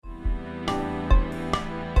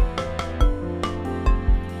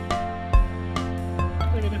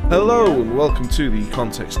Hello and welcome to the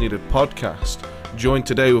Context Needed podcast. Joined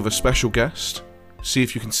today with a special guest. See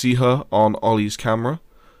if you can see her on Ollie's camera.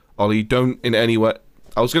 Ollie, don't in any way...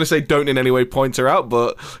 I was going to say don't in any way point her out,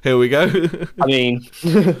 but here we go. I mean,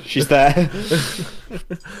 she's there.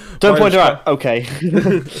 Don't point her out. Okay.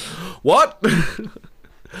 What?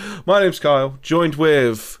 My name's Kyle, joined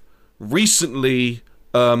with recently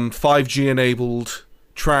 5G enabled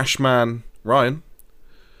trash man Ryan.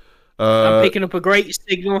 I'm picking up a great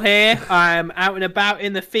signal here. I'm out and about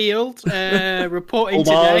in the field, reporting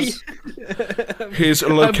today. His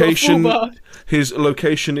location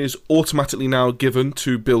is automatically now given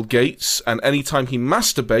to Bill Gates, and anytime he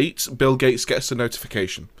masturbates, Bill Gates gets a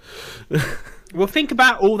notification. Well, think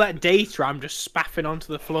about all that data I'm just spaffing onto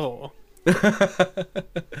the floor.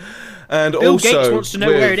 And Bill also Gates wants to know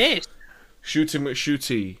where it is. Shooty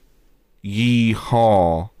McShooty.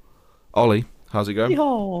 Yeehaw. Ollie, how's it going?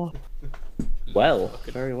 Yeehaw. Well,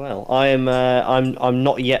 very well. I'm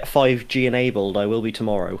not yet 5G enabled. I will be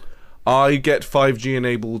tomorrow. I get 5G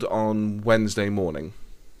enabled on Wednesday morning,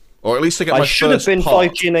 or at least I get my first. I should have been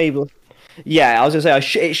part. 5G enabled. Yeah, I was gonna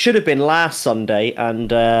say it should have been last Sunday, and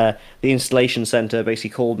the installation centre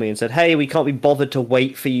basically called me and said, "Hey, we can't be bothered to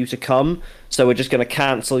wait for you to come, so we're just going to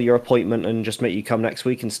cancel your appointment and just make you come next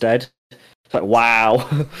week instead." It's like, wow.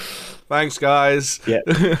 Thanks, guys. Yeah.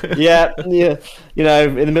 yeah. You know,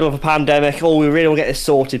 in the middle of a pandemic, we really want to get this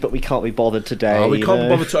sorted, but we can't be bothered today. We can't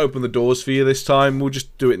bother to open the doors for you this time. We'll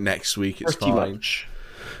just do it next week. It's pretty fine. Much.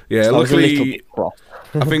 Yeah, So luckily,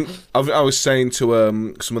 I think I was saying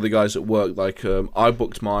to some of the guys at work, like, I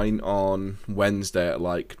booked mine on Wednesday at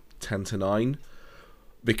like 10 to 9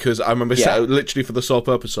 because I remember literally for the sole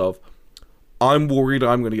purpose of, I'm worried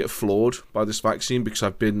I'm going to get floored by this vaccine because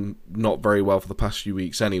I've been not very well for the past few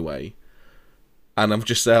weeks anyway. And I'm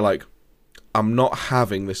just there like, I'm not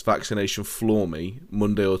having this vaccination floor me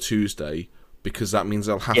Monday or Tuesday because that means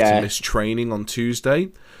I'll have to miss training on Tuesday.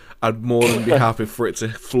 I'd more than be happy for it to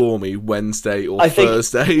floor me Wednesday or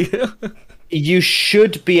Thursday. You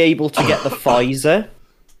should be able to get the Pfizer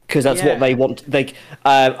because that's what they want.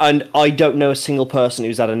 And I don't know a single person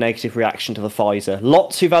who's had a negative reaction to the Pfizer.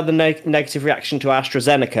 Lots who've had the negative reaction to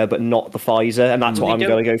AstraZeneca, but not the Pfizer, and that's what I'm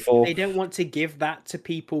going to go for. They don't want to give that to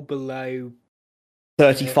people below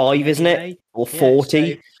 35, isn't it? Or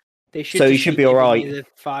 40. So you should be all right. The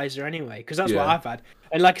Pfizer anyway, because that's what I've had.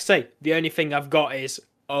 And like I say, the only thing I've got is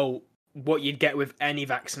what you'd get with any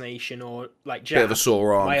vaccination or like jab. Bit of a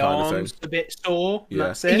sore arm, my kind of arm's thing. A bit sore. Yeah,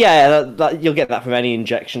 that's it. Yeah, you'll get that from any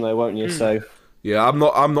injection, though, won't you? So yeah, I'm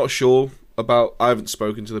not sure about. I haven't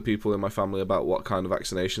spoken to the people in my family about what kind of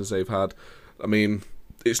vaccinations they've had. I mean,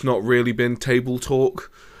 it's not really been table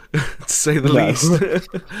talk. To say the least.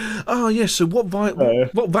 Oh yeah. So what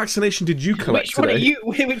vaccination did you collect today?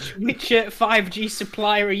 Which 5G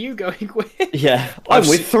supplier are you going with? Yeah, I'm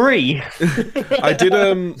with 3. I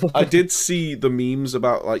did see the memes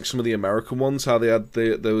about like some of the American ones. How they had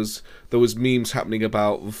there was memes happening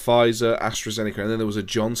about Pfizer, AstraZeneca, and then there was a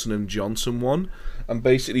Johnson & Johnson one, and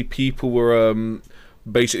basically people were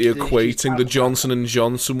equating the Johnson &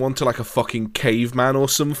 Johnson one to like a fucking caveman or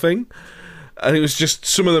something. And it was just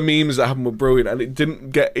some of the memes that happened were brilliant, and it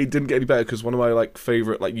didn't get any better because one of my like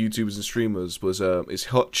favorite like YouTubers and streamers was is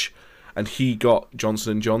Hutch, and he got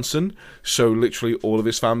Johnson & Johnson. So literally all of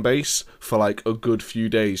his fan base for like a good few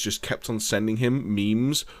days just kept on sending him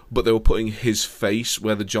memes, but they were putting his face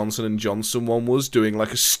where the Johnson & Johnson one was, doing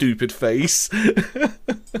like a stupid face.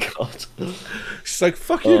 God, it's like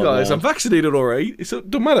fuck you guys, man. I'm vaccinated alright.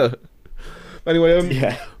 It don't matter.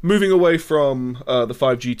 Anyway, moving away from the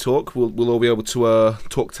 5G talk, we'll all be able to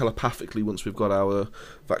talk telepathically once we've got our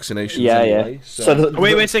vaccinations. Anyway, so.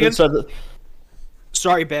 Wait a second.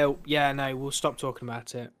 Sorry, Bill. Yeah, no, we'll stop talking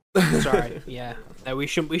about it. Sorry. Yeah, no, we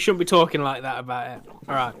shouldn't be talking like that about it.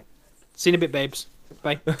 All right. See you in a bit, babes.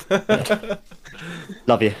 Bye.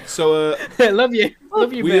 Love you. So, love you,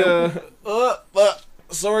 Bill.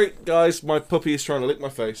 Sorry, guys, my puppy is trying to lick my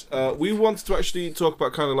face. We wanted to actually talk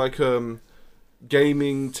about kind of like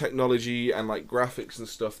gaming technology and like graphics and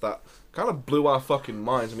stuff that kind of blew our fucking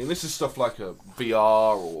minds. I mean, this is stuff like a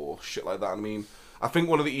VR or shit like that. I mean, I think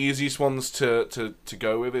one of the easiest ones to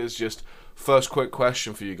go with is just first quick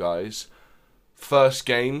question for you guys. First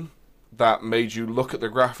game that made you look at the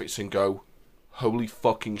graphics and go, holy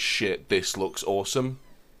fucking shit, this looks awesome.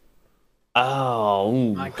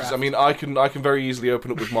 Oh, because I mean, I can very easily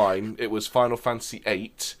open up with mine. It was Final Fantasy VIII,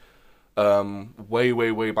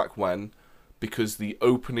 way back when, because the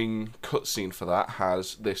opening cutscene for that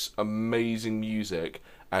has this amazing music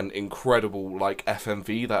and incredible like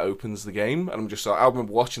FMV that opens the game, and I'm just like, I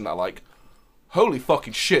remember watching that like, holy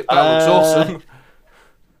fucking shit, that looks awesome.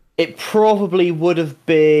 it probably would have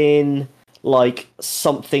been like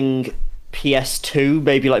something PS2,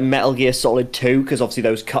 maybe like Metal Gear Solid 2, because obviously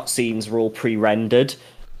those cutscenes were all pre-rendered.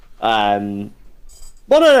 Well,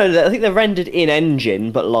 no, I think they're rendered in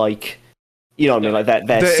engine, but like, you know what I mean, like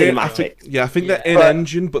they're cinematic. I think they're in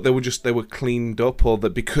engine, but they were cleaned up, or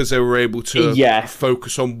that because they were able to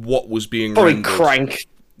focus on what was being probably rendered.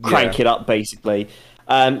 crank it up basically.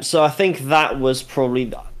 So I think that was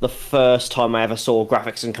probably the first time I ever saw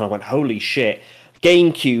graphics and kind of went, holy shit.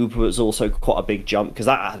 GameCube was also quite a big jump because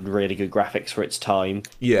that had really good graphics for its time.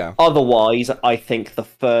 Yeah. Otherwise, I think the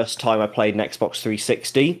first time I played an Xbox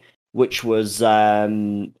 360, which was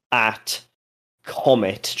at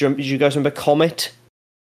Comet. Did you guys remember Comet?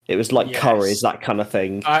 It was like Curry's, that kind of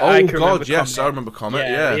thing. I God, yes, Comet. I remember Comet.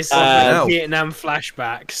 Yeah, it's Vietnam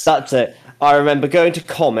flashbacks. That's it. I remember going to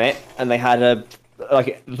Comet, and they had the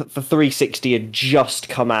 360 had just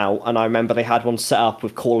come out, and I remember they had one set up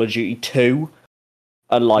with Call of Duty 2,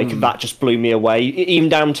 and that just blew me away. Even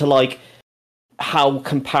down to like how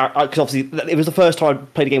because obviously it was the first time I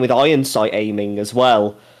played a game with iron sight aiming as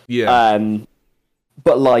well. Yeah.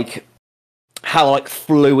 But like how like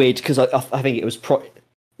fluid, because I think it was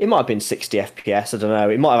it might have been 60 FPS. I don't know.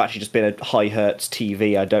 It might have actually just been a high hertz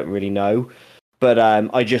TV. I don't really know. But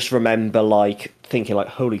I just remember like thinking like,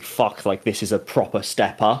 holy fuck, like this is a proper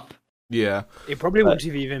step up. Yeah. It probably wouldn't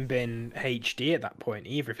have even been HD at that point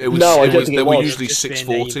either. They were usually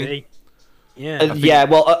 640. Yeah.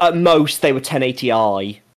 Well, at most they were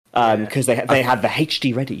 1080i because they had the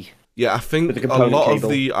HD ready. Yeah, I think a lot of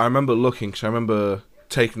I remember looking, because I remember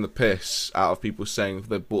taking the piss out of people saying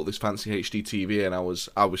they bought this fancy HD TV, and I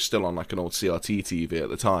was still on like an old CRT TV at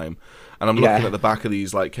the time, and I'm looking at the back of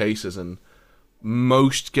these like cases, and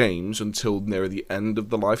most games until near the end of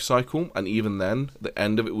the life cycle, and even then, the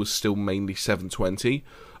end of it was still mainly 720.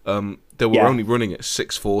 They were only running at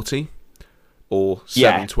 640 or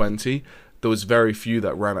 720. There was very few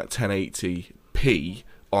that ran at 1080p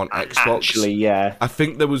on Xbox. Actually, I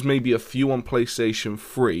think there was maybe a few on PlayStation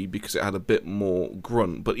 3 because it had a bit more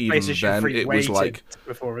grunt, but even then it was like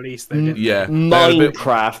before release. Didn't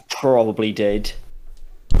Minecraft probably did,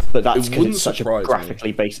 but that's because it's such a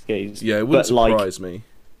graphically based game. Yeah, it wouldn't surprise me.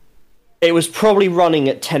 It was probably running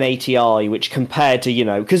at 1080i, which compared to,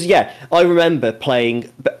 because I remember playing.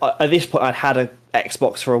 At this point, I'd had a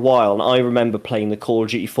Xbox for a while, and I remember playing the Call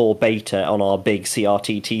of Duty 4 beta on our big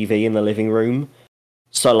CRT TV in the living room.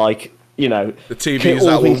 So, the TVs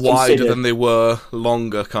that were wider than they were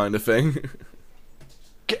longer, kind of thing.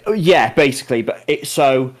 Yeah, basically. But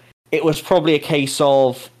it was probably a case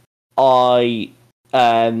of I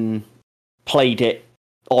played it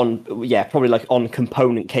on probably like on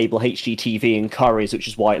component cable HDTV in Curry's, which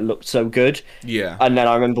is why it looked so good. Yeah. And then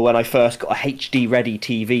I remember when I first got a HD ready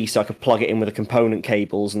TV, so I could plug it in with the component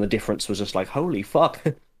cables, and the difference was just like, holy fuck.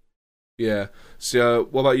 Yeah. So,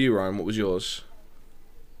 what about you, Ryan? What was yours?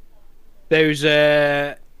 Those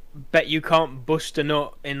bet you can't bust a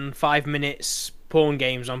nut in 5 minutes porn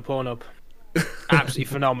games on Pornhub. Absolutely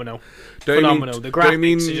phenomenal. Phenomenal. The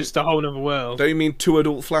graphics are just a whole other world. Don't you mean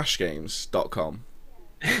 2adultflashgames.com?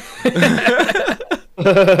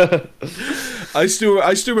 I still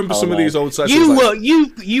remember some of these old sites.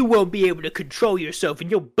 You won't be able to control yourself,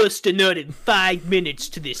 and you'll bust a nut in 5 minutes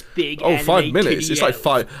to this big. 5 minutes. It's like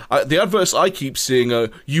 5. The adverts I keep seeing are,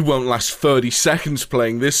 you won't last 30 seconds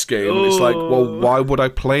playing this game. And it's like, well, why would I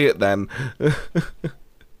play it then?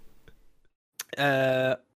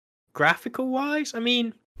 Graphical wise, I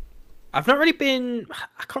mean, I've not really been.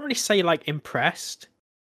 I can't really say like impressed.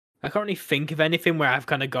 I can't really think of anything where I've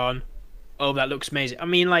kind of gone, oh, that looks amazing. I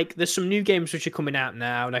mean, like, there's some new games which are coming out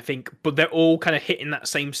now, and I think, but they're all kind of hitting that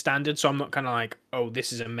same standard, so I'm not kind of like, oh,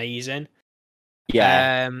 this is amazing.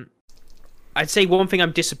 Yeah. I'd say one thing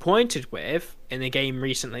I'm disappointed with in the game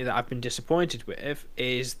recently that I've been disappointed with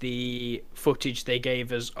is the footage they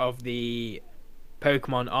gave us of the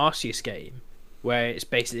Pokemon Arceus game, where it's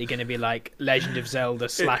basically going to be like Legend of Zelda /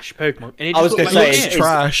 Pokemon. And I was going to say, it's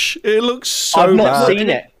trash. It looks so I've bad. not seen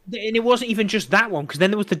it. And it wasn't even just that one, because then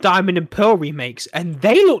there was the Diamond and Pearl remakes, and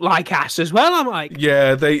they look like ass as well. I'm like,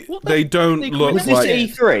 yeah, they don't look was like.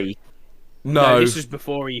 this E3? No, this was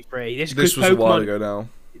before E3. This was Pokemon, a while ago now.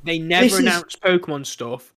 They never announced Pokemon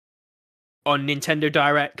stuff on Nintendo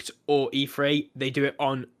Direct or E3. They do it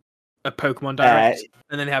on a Pokemon Direct,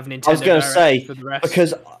 and then they have Nintendo. I was going to say, for the rest.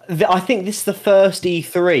 because I think this is the first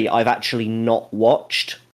E3 I've actually not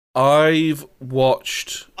watched. I've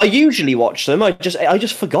watched. I usually watch them. I just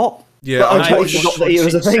forgot. Yeah, but I totally forgot that it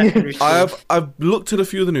was a thing. I've looked at a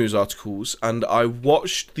few of the news articles, and I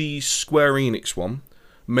watched the Square Enix one,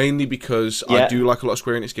 mainly because I do like a lot of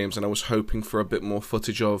Square Enix games, and I was hoping for a bit more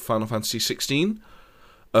footage of Final Fantasy 16.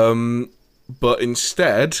 But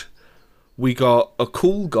instead, we got a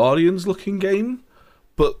cool Guardians-looking game,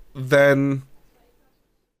 but then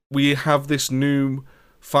we have this new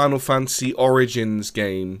Final Fantasy Origins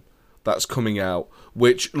game that's coming out,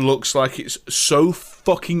 which looks like it's so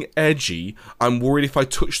fucking edgy. I'm worried if I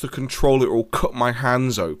touch the controller, it will cut my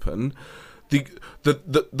hands open.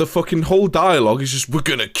 The fucking whole dialogue is just, we're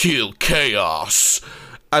gonna kill chaos.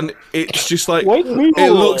 And it's just like,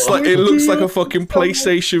 it looks like a fucking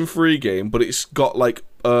PlayStation 3 game, but it's got like,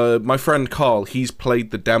 my friend Carl, he's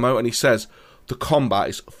played the demo, and he says, the combat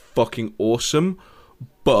is fucking awesome,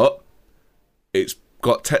 but it's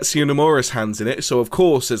got Tetsuya Nomura's hands in it, so of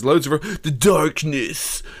course there's loads of the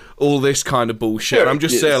darkness, all this kind of bullshit. And I'm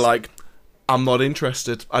just saying, like, I'm not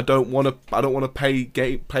interested. I don't want to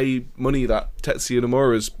pay money that Tetsuya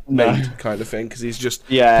Nomura's made, kind of thing, because he's just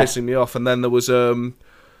pissing me off. And then there was some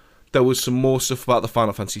more stuff about the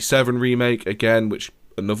Final Fantasy VII remake again, which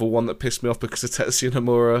another one that pissed me off because of Tetsuya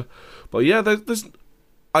Nomura. But yeah, there's.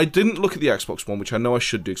 I didn't look at the Xbox one, which I know I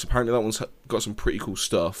should do, because apparently that one's got some pretty cool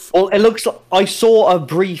stuff. Well, it looks like I saw a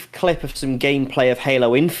brief clip of some gameplay of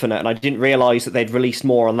Halo Infinite, and I didn't realise that they'd released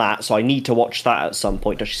more on that, so I need to watch that at some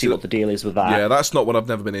point to see what the deal is with that. Yeah, that's not one I've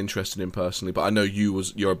never been interested in personally, but I know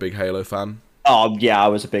you're a big Halo fan. Oh, yeah, I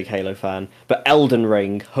was a big Halo fan. But Elden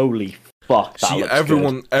Ring, holy fuck, that looks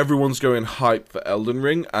good. Everyone's going hype for Elden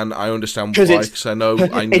Ring, and I understand why, because I know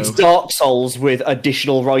it's Dark Souls with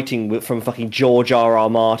additional writing from fucking George R.R.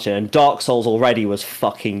 Martin, and Dark Souls already was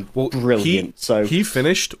fucking brilliant. He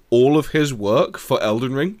finished all of his work for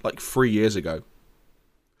Elden Ring like 3 years ago.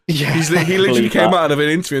 Yeah, he literally came out of an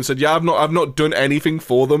interview and said, "Yeah, I've not done anything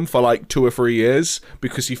for them for like 2 or 3 years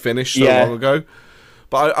because he finished so long ago."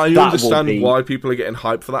 But I understand why people are getting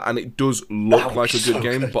hyped for that, and it does look like a good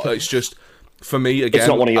game, but it's just, for me, again, it's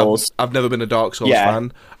not one of yours. I've never been a Dark Souls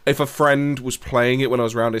fan. If a friend was playing it when I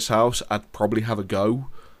was around his house, I'd probably have a go,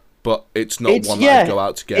 but it's not one that I'd go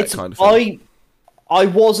out to get, kind of thing. I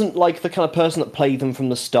wasn't like the kind of person that played them from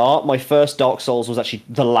the start. My first Dark Souls was actually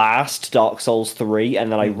the last Dark Souls 3,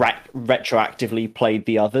 and then I retroactively played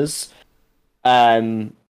the others.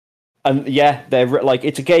 And yeah, they're like,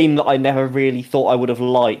 it's a game that I never really thought I would have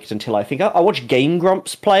liked until I think I watched Game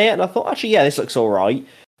Grumps play it, and I thought, actually, yeah, this looks all right.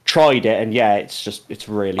 Tried it, and yeah, it's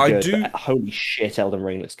really good. But holy shit, Elden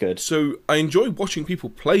Ring looks good. So I enjoy watching people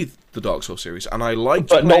play the Dark Souls series, and I liked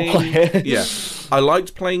not play it. Yeah, I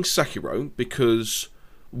liked playing Sekiro, because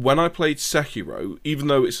when I played Sekiro, even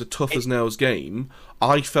though it's a tough as nails game,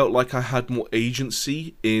 I felt like I had more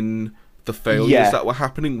agency in the failures that were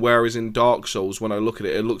happening, whereas in Dark Souls, when I look at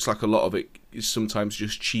it, it looks like a lot of it is sometimes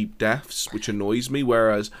just cheap deaths, which annoys me,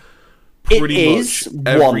 whereas pretty much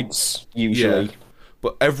once, usually. Yeah,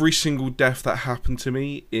 but every single death that happened to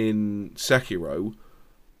me in Sekiro,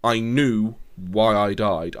 I knew why I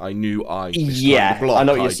died. I knew I missed the block. I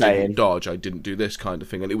know what you're saying. Didn't dodge, I didn't do this kind of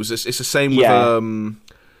thing. And it's the same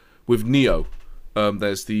with Nioh.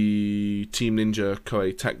 There's the Team Ninja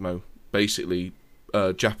Koei Tecmo, basically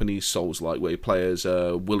Japanese Souls-like, where you play as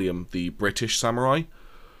William, the British samurai.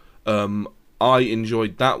 I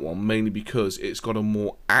enjoyed that one mainly because it's got a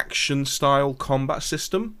more action-style combat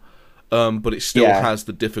system, but it still has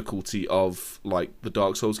the difficulty of like the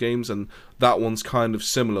Dark Souls games, and that one's kind of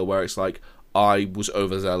similar, where it's like I was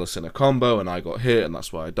overzealous in a combo and I got hit, and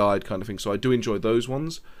that's why I died, kind of thing. So I do enjoy those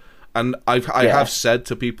ones, and I have said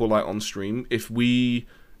to people like on stream, if we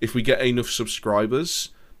get enough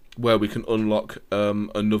subscribers where we can unlock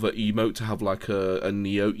another emote to have like a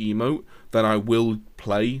Nioh emote, then I will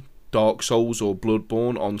play Dark Souls or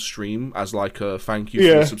Bloodborne on stream as like a thank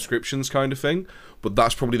you for the subscriptions kind of thing. But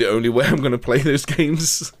that's probably the only way I'm going to play those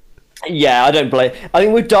games. Yeah, I don't blame. I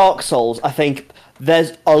think with Dark Souls, I think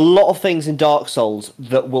there's a lot of things in Dark Souls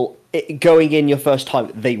that will, going in your first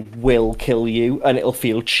time, they will kill you and it'll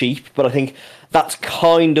feel cheap. But I think that's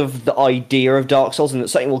kind of the idea of Dark Souls, and that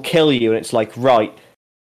something will kill you and it's like, right,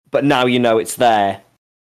 but now you know it's there.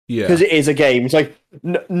 Yeah. Because it is a game. It's like,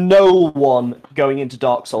 no one going into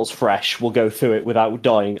Dark Souls fresh will go through it without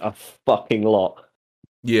dying a fucking lot.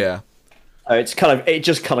 Yeah. It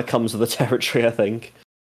just kind of comes with the territory, I think.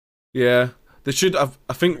 Yeah. They should. I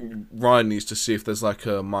think Ryan needs to see if there's like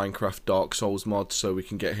a Minecraft Dark Souls mod, so we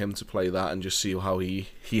can get him to play that and just see how he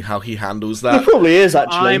handles that. He probably is,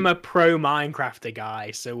 actually. I'm a pro Minecrafter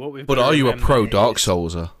guy, so what we've. But are you a pro Dark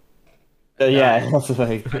Soulser? Yeah, that's the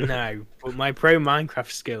thing. No, but my pro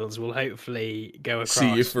Minecraft skills will hopefully go across.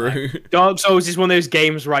 See you through. Dark Souls is one of those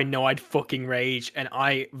games where I know I'd fucking rage, and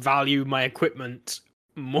I value my equipment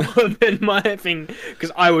more than my thing,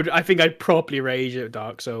 because I think I'd probably rage at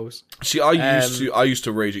Dark Souls. See, I used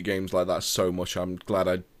to rage at games like that so much. I'm glad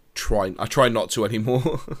I try not to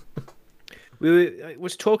anymore.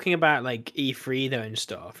 Was talking about like E3 though and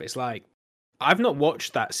stuff. It's like I've not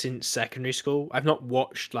watched that since secondary school. I've not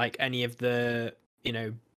watched like any of the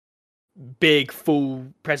big full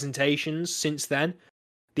presentations since then.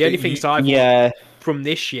 The only things I've watched from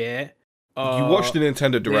this year. You watched the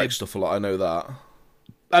Nintendo Direct stuff a lot. I know that.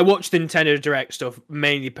 I watched the Nintendo Direct stuff,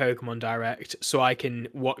 mainly Pokemon Direct, so I can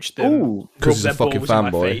watch them rub their balls in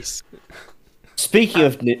my face. Speaking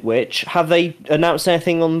of which, have they announced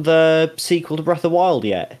anything on the sequel to Breath of the Wild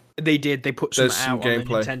yet? They did. They put some out on the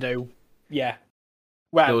Nintendo. Yeah.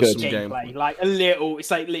 Well, there was some gameplay, like a little.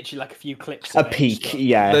 It's like literally like a few clips. A peek,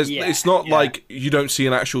 yeah. It's not like you don't see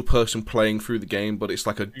an actual person playing through the game, but it's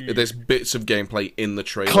like there's bits of gameplay in the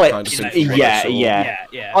trailer. Clips, kind of thing yeah.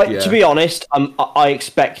 To be honest, I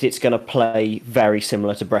expect it's going to play very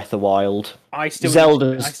similar to Breath of the Wild.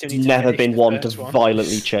 Zelda's never been one to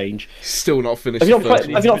violently change. Still not finished. Have you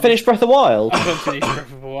not finished Breath of the Wild? I haven't finished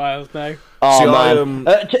Breath of the Wild, no. Oh,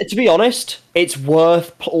 man. To be honest, it's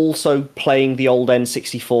worth also playing the old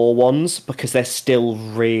N64 ones because they're still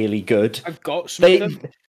really good. I've got some of them.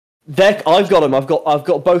 I've got them. I've got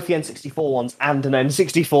both the N64 ones and an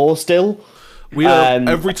N64 still. We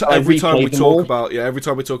every time we talk about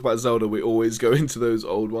Zelda, we always go into those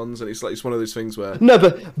old ones, and it's one of those things where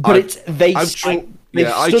they've stood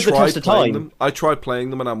the test of time. I tried playing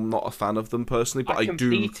them, and I'm not a fan of them personally, but I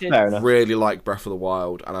do really like Breath of the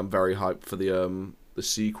Wild, and I'm very hyped for the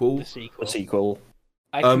sequel. The sequel.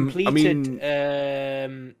 I completed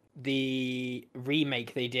the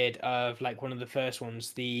remake they did of like one of the first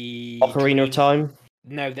ones, the Ocarina of Time.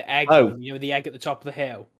 No, the egg. One, the egg at the top of the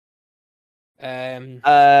hill.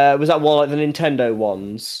 Was that one like the Nintendo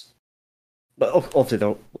ones? But obviously,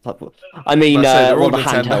 the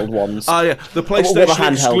handheld ones. Oh yeah, the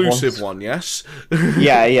PlayStation exclusive one. Yes.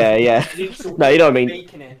 Yeah. No, you know what I mean.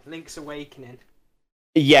 Link's Awakening.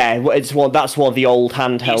 Yeah, that's one of the old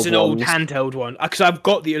handheld ones. It's an old handheld one because I've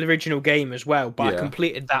got the original game as well, but I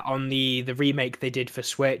completed that on the remake they did for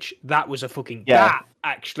Switch. That was that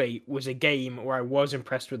actually was a game where I was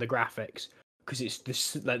impressed with the graphics. Because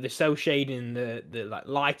it's the cell shading, the like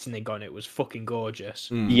lighting they got on it was fucking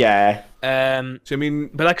gorgeous. Yeah. So, I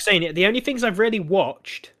mean, but like I say, the only things I've really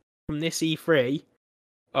watched from this E3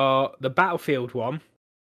 are the Battlefield one.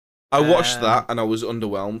 I watched that and I was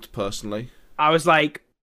underwhelmed personally. I was like,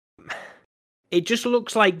 it just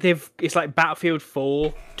looks like it's like Battlefield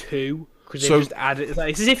 4 2. Because they just added,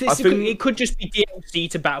 it's as if it could just be DLC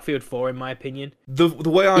to Battlefield 4, in my opinion. The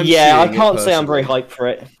way I'm I can't say I'm very hyped for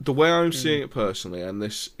it. The way I'm seeing it personally, and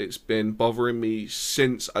it's been bothering me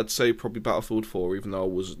since I'd say probably Battlefield 4, even though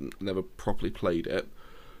I never properly played it.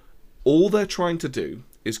 All they're trying to do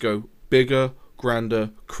is go bigger,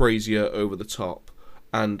 grander, crazier, over the top,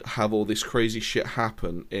 and have all this crazy shit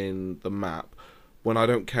happen in the map. When I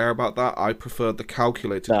don't care about that, I prefer the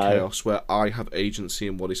calculated chaos where I have agency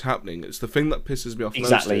in what is happening. It's the thing that pisses me off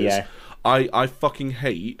most. I fucking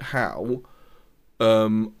hate how,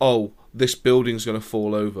 this building's going to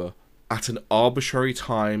fall over at an arbitrary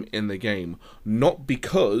time in the game. Not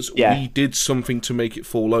because we did something to make it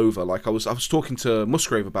fall over. Like I was talking to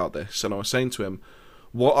Musgrave about this, and I was saying to him,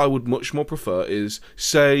 what I would much more prefer is,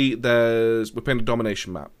 say we're playing a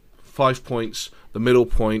domination map. 5 points, the middle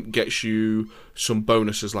point gets you some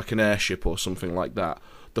bonuses like an airship or something like that.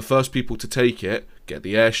 The first people to take it get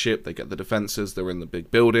the airship, they get the defences, they're in the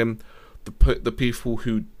big building. The people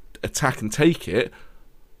who attack and take it,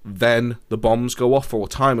 then the bombs go off or a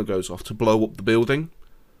timer goes off to blow up the building.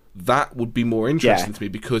 That would be more interesting to me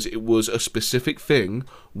because it was a specific thing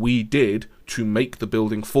we did to make the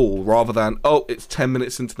building fall rather than, it's 10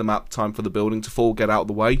 minutes into the map, time for the building to fall, get out of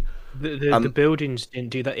the way. The buildings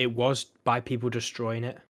didn't do that. It was by people destroying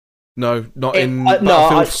it. No, not in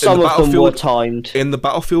Battlefield. Some of them were timed. In the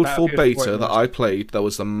Battlefield 4 beta that I played, there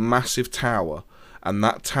was a massive tower, and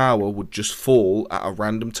that tower would just fall at a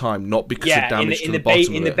random time, not because of damage to the bottom of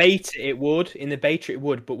it. In the beta, it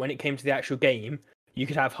would. But when it came to the actual game, you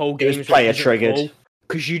could have whole games. It was player triggered.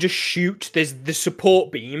 Because you just shoot. There's the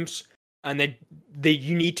support beams, and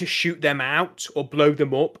you need to shoot them out or blow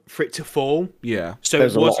them up for it to fall. Yeah. So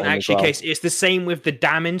it wasn't actually a case. It's the same with the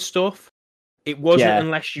damming stuff. It wasn't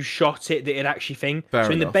unless you shot it that it actually thing.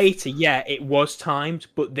 In the beta, it was timed,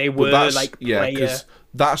 but they were because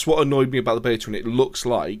that's what annoyed me about the beta, and it looks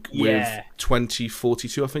like with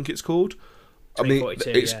 2042, I think it's called. I mean,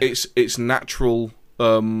 it's natural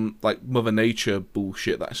like Mother Nature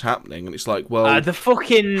bullshit that's happening, and it's like, well, the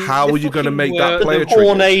fucking how are you going to make that The player trigger?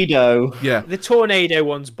 tornado. Yeah, The tornado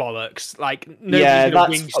one's bollocks. Like nobody's Yeah, gonna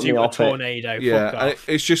that's put me wingsuit a off it. tornado. yeah, Fuck and off.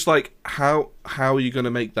 it's just like how are you going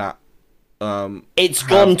to make that? It's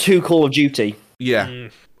gone to Call of Duty. Yeah,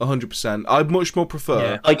 100%. I'd much more prefer.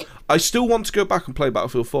 Yeah. Like, I still want to go back and play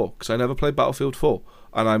Battlefield 4 because I never played Battlefield 4,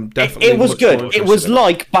 and I'm definitely. it was much more good. It interested was in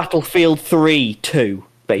like Battlefield 3 2,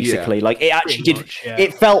 basically. Yeah. Like, it actually Pretty did. much, yeah.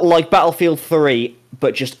 It felt like Battlefield 3,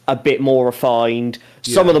 but just a bit more refined.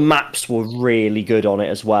 Some Yeah. of the maps were really good on it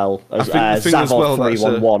as well. think the thing as well Zavod that's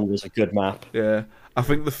 311 was a good map. Yeah, I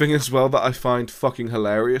think the thing as well that I find fucking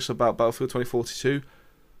hilarious about Battlefield 2042,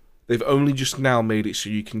 they've only just now made it so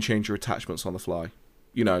you can change your attachments on the fly.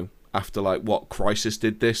 You know, after like what Crysis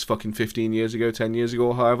did this fucking 15 years ago, 10 years ago,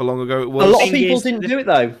 or however long ago it was. A lot of thing people is, didn't do it,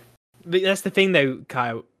 though. But that's the thing, though,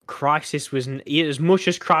 Kyle. Crysis was as much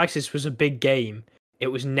as Crysis was a big game. It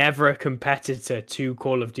was never a competitor to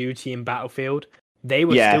Call of Duty and Battlefield. They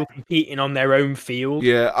were Yeah. still competing on their own field.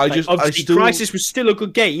 Yeah, I Obviously, still. Crysis was still a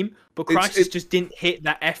good game, but It's- Crysis it- just didn't hit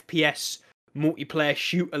that FPS multiplayer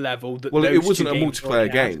shooter level that. Well, it those wasn't two a games multiplayer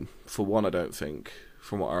already had. game for one. I don't think,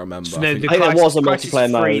 from what I remember. So no, I the think I think there was a Crysis multiplayer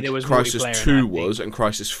 3, mode. there was Crysis multiplayer in 2 that, I was, think. and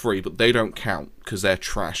Crysis 3, but they don't count because they're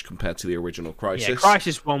trash compared to the original Crysis. Yeah,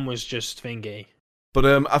 Crysis 1 was just thingy. But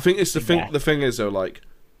I think it's the thing. Yeah. The thing is though, like,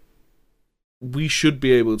 we should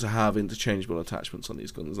be able to have interchangeable attachments on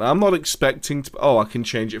these guns. Now, I'm not expecting to. Oh, I can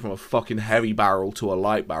change it from a fucking heavy barrel to a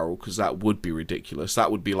light barrel because that would be ridiculous.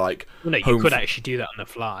 That would be like. Well, no, you home could f- actually do that on the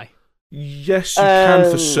fly. Yes, you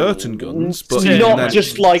can for certain guns, but certain even not then-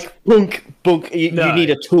 just like bunk. You No. need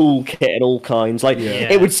a toolkit and all kinds. Like,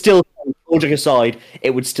 Yeah. it would still, all joking aside, it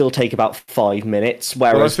would still take about 5 minutes.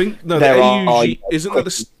 Well, I Whereas think no. The there AUG are isn't that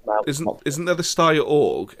the amounts isn't of- isn't there the Steyr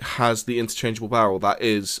org has the interchangeable barrel that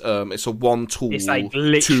is it's a one tool It's like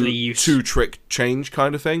literally you- two trick change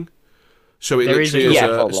kind of thing. So it There is literally is a-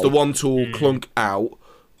 Yeah, it's the probably. one tool clunk out,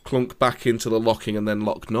 clunk back into the locking and then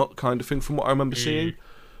lock nut kind of thing from what I remember seeing.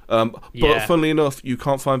 But Yeah. funnily enough, you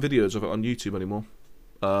can't find videos of it on YouTube anymore.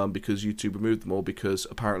 Because YouTube removed them all because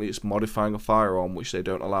apparently it's modifying a firearm which they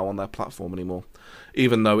don't allow on their platform anymore.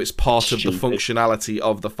 Even though it's part of the Stupid. functionality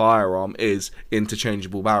of the firearm is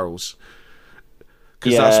interchangeable barrels.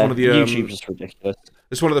 Because yeah, that's one of the YouTube's just ridiculous.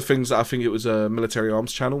 it's one of the things that I think it was a Military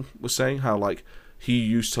Arms channel was saying how like he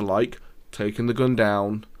used to like taking the gun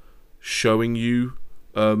down, showing you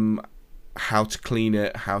how to clean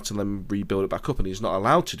it, how to then rebuild it back up, and he's not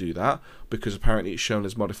allowed to do that because apparently it's shown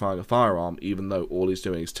as modifying a firearm, even though all he's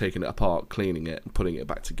doing is taking it apart, cleaning it, and putting it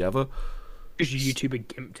back together. Because your YouTuber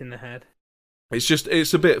gimped in the head.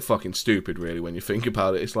 It's a bit fucking stupid, really, when you think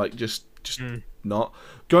about it. It's like just not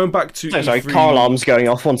going back to. Oh, sorry, E3 car alarm's going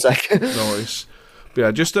off. 1 sec. Nice. But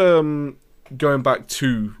yeah, just going back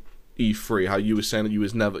to E3, how you were saying that you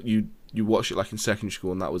was never you watched it like in secondary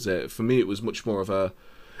school and that was it. For me, it was much more of a.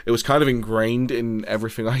 It was kind of ingrained in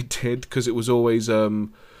everything I did because it was always there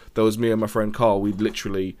was me and my friend Carl. We'd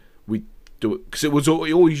do it because it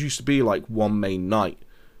always used to be like one main night,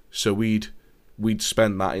 so we'd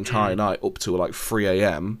spend that entire night up to like 3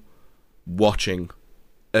 a.m. watching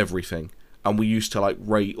everything, and we used to like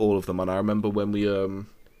rate all of them. And I remember when we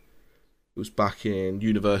it was back in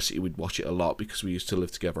university, we'd watch it a lot because we used to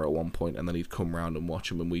live together at one point, and then he'd come round and watch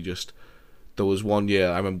them, and we just. There was one year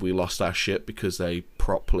I remember we lost our shit because they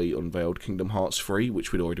properly unveiled Kingdom Hearts 3,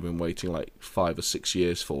 which we'd already been waiting like 5 or 6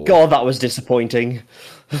 years for. God, that was disappointing.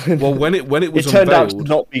 Well, when it was It turned out to unveiled,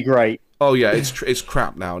 not be great. oh yeah, it's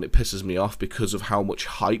crap now, and it pisses me off because of how much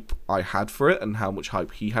hype I had for it and how much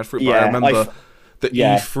hype he had for it. But I Yeah, remember that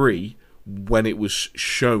yeah. E3 when it was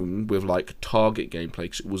shown with like target gameplay,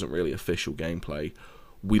 because it wasn't really official gameplay,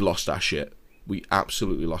 we lost our shit. We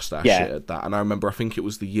absolutely lost our shit at that. And I remember, I think it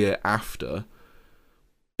was the year after,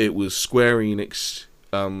 it was Square Enix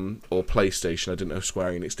or PlayStation. I didn't know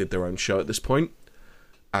Square Enix did their own show at this point,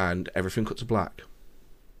 and everything cut to black.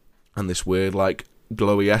 And this weird, like,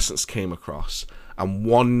 glowy essence came across, and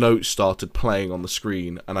one note started playing on the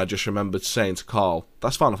screen, and I just remembered saying to Carl,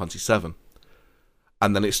 that's Final Fantasy VII.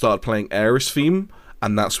 And then it started playing Aerith theme,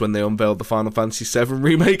 and that's when they unveiled the Final Fantasy VII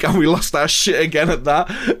remake, and we lost our shit again at that.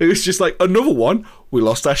 It was just like, another one, we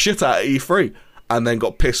lost our shit at E3, and then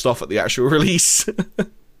got pissed off at the actual release.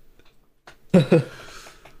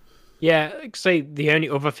 Yeah, say the only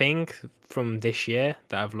other thing from this year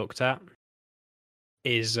that I've looked at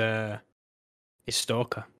is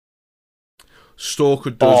Stalker. Stalker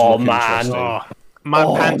does Oh, look man. interesting. Oh, my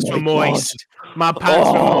Oh pants my were moist. My pants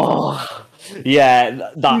were moist. Oh, yeah,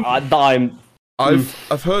 I'm.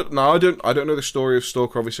 I've heard. Now I don't know the story of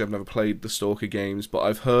Stalker. Obviously, I've never played the Stalker games, but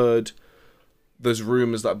I've heard there's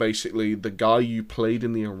rumors that basically the guy you played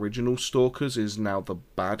in the original Stalkers is now the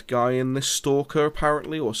bad guy in this Stalker,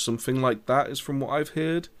 apparently, or something like that, is from what I've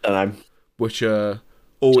heard. Which is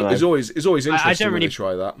always interesting when they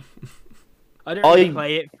try that. I don't really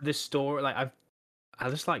play it for the story. Like I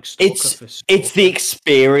just like Stalker for Stalker. It's the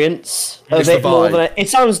experience of it more than it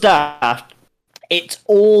sounds daft. It's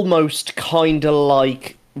almost kind of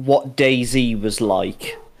like what DayZ was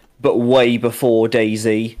like, but way before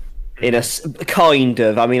DayZ. In a kind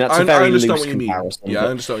of, I mean, that's a very loose comparison. Yeah, I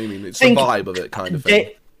understand what you mean. It's the vibe of it, kind of thing.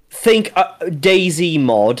 Think DayZ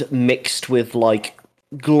mod mixed with like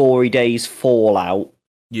Glory Days Fallout,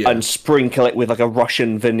 and sprinkle it with like a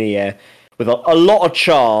Russian veneer, with a lot of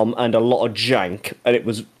charm and a lot of jank, and it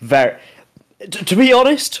was very. To be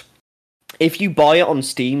honest, if you buy it on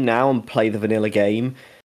Steam now and play the vanilla game,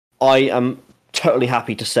 I am totally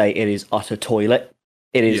happy to say it is utter toilet.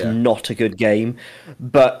 It is not a good game,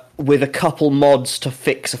 but with a couple mods to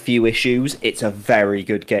fix a few issues, it's a very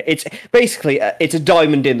good game. It's basically it's a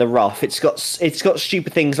diamond in the rough. It's got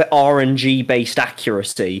stupid things like RNG based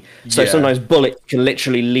accuracy, so sometimes bullets can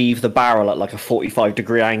literally leave the barrel at like a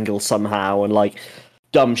 45-degree angle somehow, and like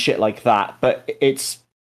dumb shit like that. But it's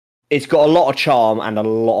got a lot of charm and a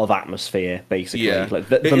lot of atmosphere. Basically, like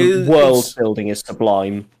the world building is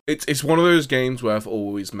sublime. It's one of those games where I've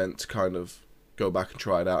always meant to kind of go back and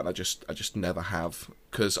try it out, and I just never have,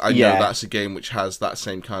 because I know that's a game which has that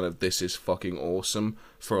same kind of this is fucking awesome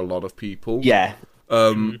for a lot of people.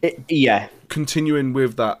 Continuing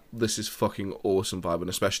with that this is fucking awesome vibe, and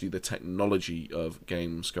especially the technology of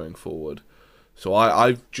games going forward. So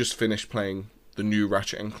I've just finished playing the new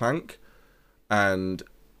Ratchet and Clank, and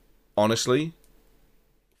honestly,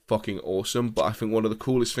 fucking awesome. But I think one of the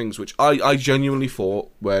coolest things, which I genuinely thought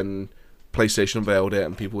when PlayStation unveiled it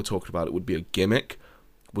and people were talking about it would be a gimmick,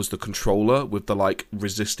 was the controller with the like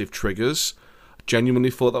resistive triggers. Genuinely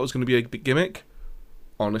thought that was going to be a big gimmick.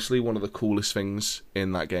 Honestly, one of the coolest things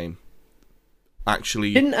in that game.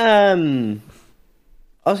 Actually, didn't no,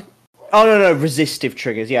 resistive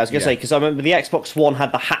triggers. Yeah, I was gonna say, because I remember the Xbox One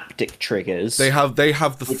had the haptic triggers. They have the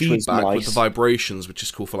feedback with the vibrations, which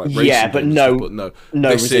is cool for like racing but games, no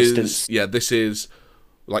resistance. This is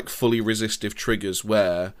like fully resistive triggers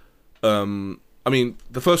where. I mean,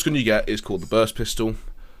 the first one you get is called the burst pistol.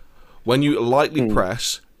 When you lightly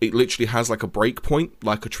press, it literally has like a break point,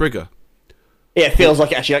 like a trigger. Yeah, it feels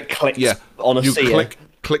like it actually like clicks on a sear.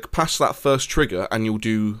 Click past that first trigger, and you'll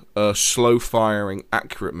do a slow firing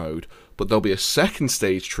accurate mode. But there'll be a second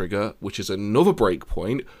stage trigger, which is another break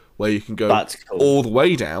point where you can go all the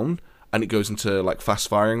way down, and it goes into like fast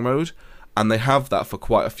firing mode. And they have that for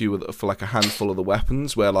quite a few, for like a handful of the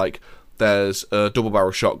weapons, where like there's a double barrel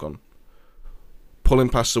shotgun. Pulling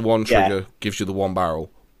past the one trigger gives you the one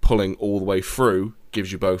barrel. Pulling all the way through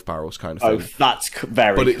gives you both barrels, kind of thing. Oh, that's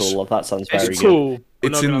very cool. That sounds very good. It's cool.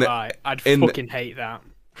 It's in lie. I'd fucking hate that.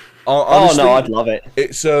 Honestly, no, I'd love it.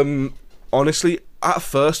 It's honestly, at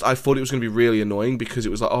first I thought it was going to be really annoying, because it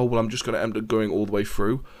was like, oh well, I'm just going to end up going all the way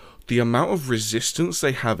through. The amount of resistance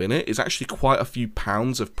they have in it is actually quite a few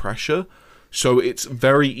pounds of pressure. So it's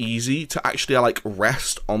very easy to actually like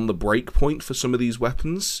rest on the break point for some of these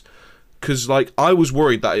weapons. Because, like, I was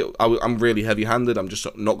worried that I'm really heavy-handed, I'm just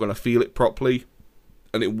not going to feel it properly,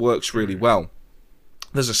 and it works really well.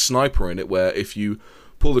 There's a sniper in it where if you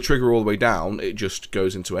pull the trigger all the way down, it just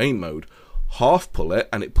goes into aim mode. Half pull it,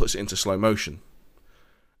 and it puts it into slow motion.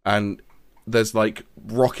 And there's, like,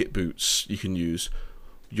 rocket boots you can use.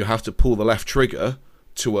 You have to pull the left trigger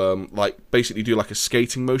to, like, basically do, like, a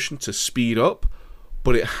skating motion to speed up,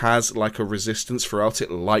 but it has like a resistance throughout it,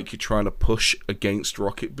 like you're trying to push against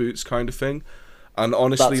rocket boots kind of thing. And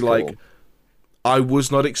honestly, cool. Like, I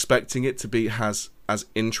was not expecting it to be as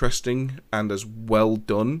interesting and as well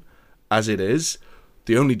done as it is.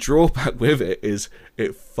 The only drawback with it is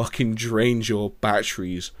it fucking drains your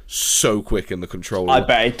batteries so quick in the controller. I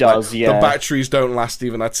bet it does, like, the batteries don't last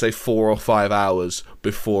even, I'd say, 4 or 5 hours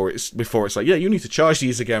before it's like, yeah, you need to charge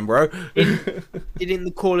these again, bro. Didn't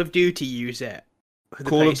the Call of Duty use it?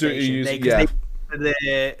 Call of Duty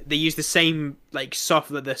they use the same like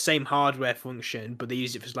software, the same hardware function, but they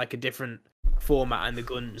use it for like a different format and the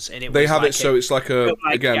guns. And it they was have like it so it's like a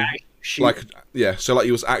again like so like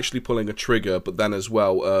he was actually pulling a trigger, but then as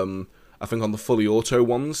well, I think on the fully auto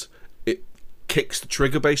ones, it kicks the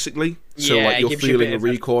trigger basically, so like you're feeling the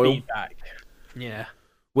recoil. Feedback. Yeah.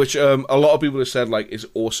 Which a lot of people have said like is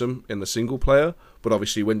awesome in the single player, but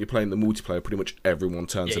obviously when you're playing the multiplayer, pretty much everyone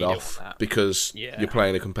turns it off because you're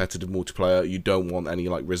playing a competitive multiplayer. You don't want any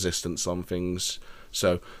like resistance on things,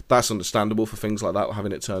 so that's understandable for things like that,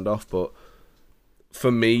 having it turned off. But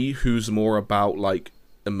for me, who's more about like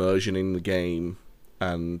immersion in the game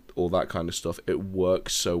and all that kind of stuff, it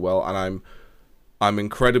works so well, and I'm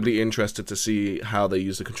incredibly interested to see how they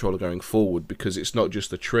use the controller going forward, because it's not just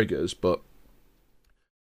the triggers, but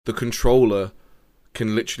the controller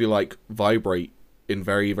can literally like vibrate in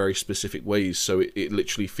very, very specific ways, so it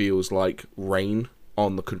literally feels like rain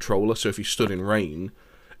on the controller. So if you stood in rain,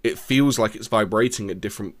 it feels like it's vibrating at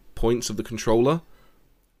different points of the controller,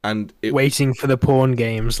 and it... Waiting for the porn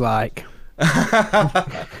games, like...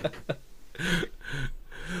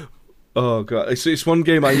 Oh god, it's one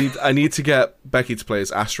game I need to get Becky to play,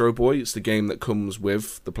 as Astro Boy. It's the game that comes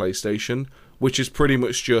with the PlayStation, which is pretty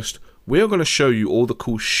much just, we're going to show you all the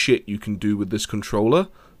cool shit you can do with this controller,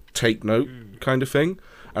 take note kind of thing.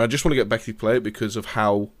 And I just want to get Becky to play it because of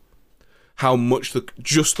how much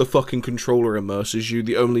just the fucking controller immerses you.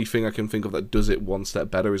 The only thing I can think of that does it one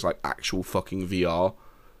step better is like actual fucking VR,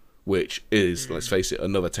 which is, let's face it,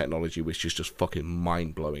 another technology which is just fucking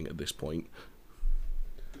mind-blowing at this point.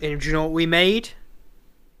 And do you know what we made?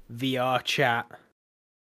 VR chat.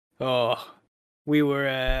 Oh, we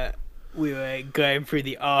were going through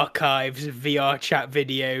the archives of VR chat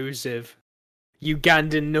videos of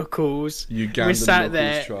Ugandan Knuckles. Ugandan we sat Knuckles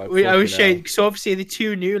there. tribe. I was showing. So obviously the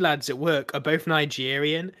two new lads at work are both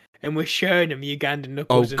Nigerian, and we're showing them Ugandan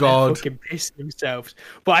Knuckles, Oh, and God. they're fucking pissing themselves.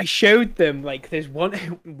 But I showed them, like, there's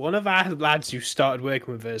one of our lads who started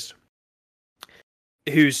working with us,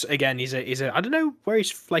 who's, again, he's a I don't know where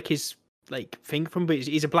he's like his like thing from, but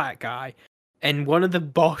he's a black guy, and one of the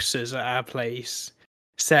bosses at our place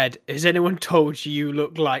said, "Has anyone told you you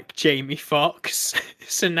look like Jamie Foxx?"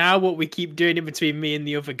 So now what we keep doing in between me and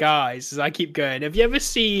the other guys is I keep going, "Have you ever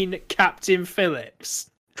seen Captain Phillips?"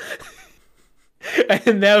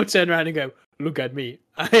 And they'll turn around and go, "Look at me,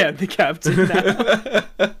 I am the captain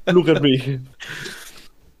now." Look at me.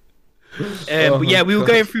 But yeah, we were God.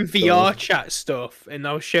 going through VR chat stuff, and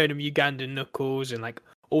I was showing them Ugandan Knuckles and like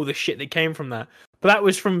all the shit that came from that. But that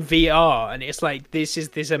was from VR, and it's like, this is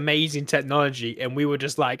this amazing technology, and we were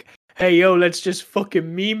just like, "Hey, yo, let's just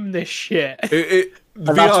fucking meme this shit." The And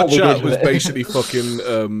that's VR what we chat did was with it. basically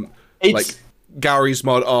fucking It's like Gary's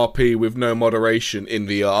Mod RP with no moderation in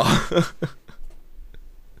VR.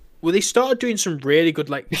 Well, they started doing some really good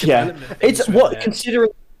like yeah. development It's things with what it. considering.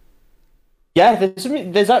 Yeah,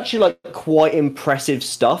 there's actually like quite impressive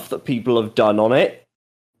stuff that people have done on it,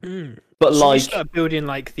 Mm. but So like you start building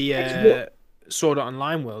like the It's Sword Art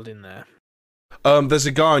Online world in there. There's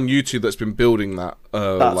a guy on YouTube that's been building that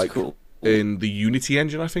that's like cool. in the Unity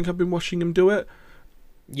engine. I think I've been watching him do it.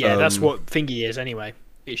 Yeah, that's Um, what Thingy is anyway.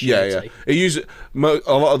 It's Yeah, Unity. yeah. It uses a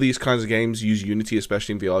lot of these kinds of games use Unity,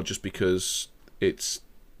 especially in VR, just because it's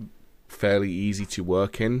fairly easy to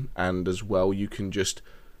work in, and as well you can just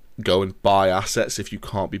go and buy assets if you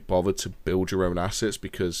can't be bothered to build your own assets,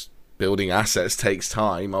 because building assets takes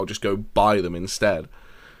time. I'll just go buy them instead.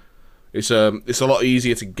 It's a lot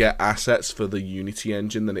easier to get assets for the Unity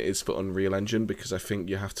engine than it is for Unreal Engine, because I think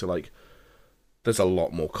you have to like, there's a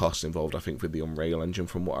lot more cost involved, I think, with the Unreal Engine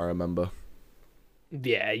from what I remember.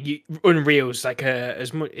 Yeah, Unreal's like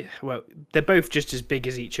as much. Well, they're both just as big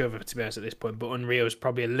as each other, to be honest, at this point. But Unreal's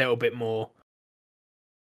probably a little bit more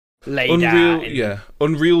laid Unreal, out. And, yeah.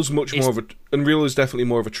 Unreal's much more of a. Unreal is definitely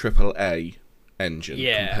more of a AAA engine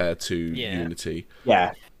compared to Unity.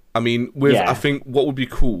 Yeah, I mean, with Yeah. I think what would be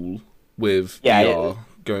cool with Yeah, VR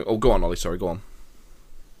going. Oh, go on, Ollie. Sorry, go on.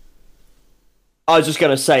 I was just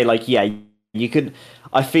gonna say, like, yeah, you could.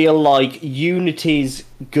 I feel like Unity's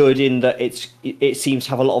good in that it seems to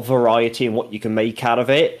have a lot of variety in what you can make out of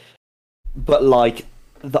it, but like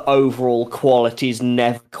the overall quality is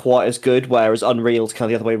never quite as good. Whereas Unreal's kind of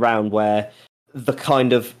the other way around, where the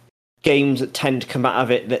kind of games that tend to come out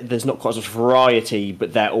of it, there's not quite as much variety,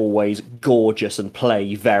 but they're always gorgeous and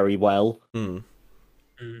play very well. I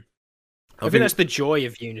think that's the joy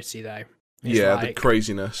of Unity, though. It's yeah, like, the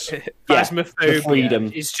craziness. Phasmophobia. the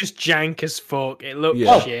freedom. It's just jank as fuck. It looks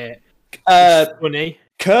Yeah. shit. Uh, It's funny.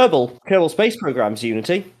 Kerbal Space Program's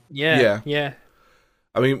Unity. Yeah.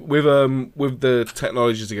 I mean, with the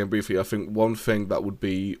technologies again briefly, I think one thing that would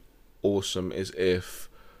be awesome is if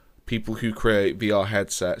people who create VR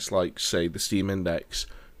headsets, like say the Steam Index,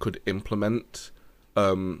 could implement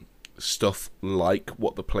stuff like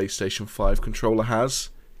what the PlayStation 5 controller has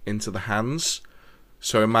into the hands.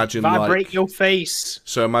 So imagine Vibrate like your face.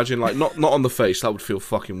 So imagine like not on the face, that would feel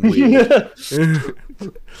fucking weird.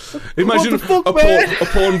 Imagine fuck, a man?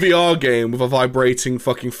 porn VR game with a vibrating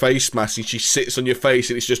fucking face mask and she sits on your face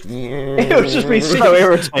and it's just It would just be so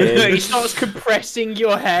irritating. It starts compressing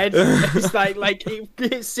your head. It's like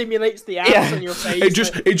it simulates the ass on your face.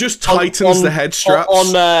 it just tightens the head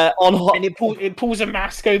straps. And it pulls a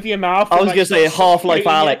mask over your mouth. I was and, gonna say starts Half-Life suffocating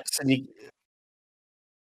you. Alex, and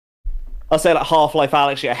I'll say like Half-Life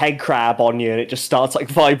Alex, you get a head crab on you, and it just starts like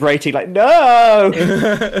vibrating. Like no.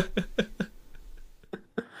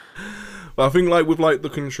 But I think like with like the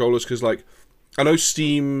controllers, because like I know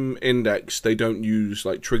Steam Index, they don't use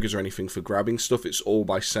like triggers or anything for grabbing stuff. It's all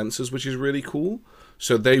by sensors, which is really cool.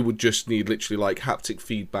 So they would just need literally like haptic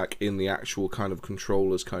feedback in the actual kind of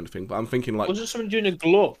controllers kind of thing. But I'm thinking like, Wasn't someone doing a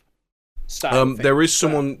glove? there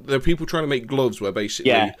are people trying to make gloves where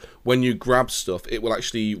basically when you grab stuff, it will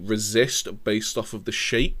actually resist based off of the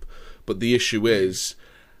shape. But the issue is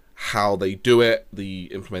how they do it, the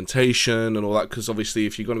implementation and all that, because obviously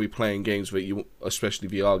if you're going to be playing games where you, especially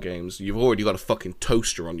VR games, you've already got a fucking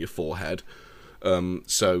toaster on your forehead,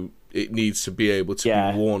 so it needs to be able to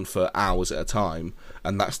be worn for hours at a time,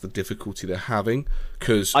 and that's the difficulty they're having.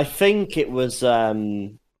 Because I think it was.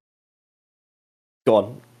 Go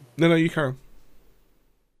on. No, you carry on.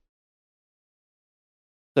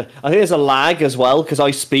 I think there's a lag as well because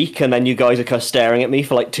I speak and then you guys are kind of staring at me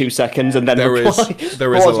for like 2 seconds and then there reply. is What I a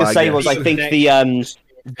was going lag. to say was I think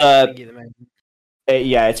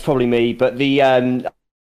it's probably me, but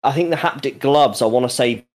I think the haptic gloves, I want to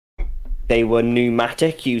say they were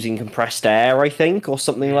pneumatic using compressed air, I think, or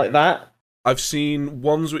something like that. I've seen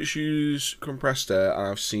ones which use compressed air, and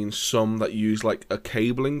I've seen some that use like a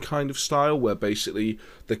cabling kind of style, where basically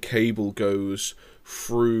the cable goes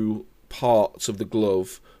through parts of the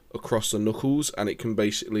glove across the knuckles, and it can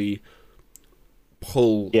basically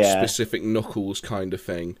pull specific knuckles kind of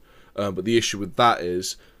thing. But the issue with that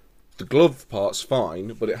is the glove part's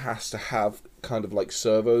fine, but it has to have kind of like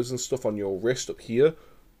servos and stuff on your wrist up here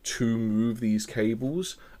to move these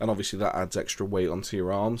cables, and obviously that adds extra weight onto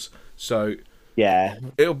your arms. So there's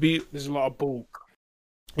a lot of bulk.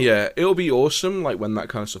 Yeah, it'll be awesome, like, when that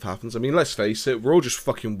kind of stuff happens. I mean, let's face it, we're all just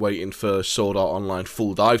fucking waiting for Sword Art Online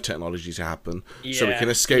full dive technology to happen, so we can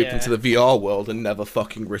escape into the VR world and never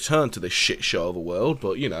fucking return to this shit show of a world,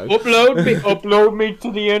 but, you know. Upload me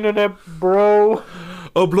to the internet, bro.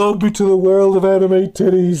 Upload me to the world of anime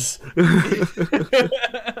titties.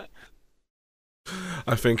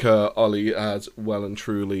 I think Ollie has well and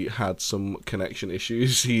truly had some connection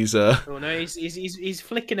issues. He's Oh no, he's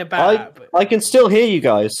flicking about. I can still hear you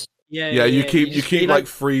guys. Yeah, you keep like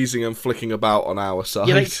freezing and flicking about on our side.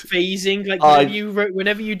 You're like phasing, like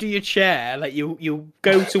whenever you do your chair, like you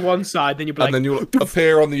go to one side, then you like, and then you'll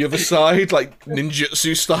appear on the other side, like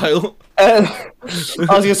ninjutsu style. I was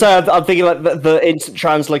gonna say, I'm thinking like the instant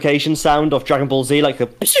translocation sound of Dragon Ball Z, like the.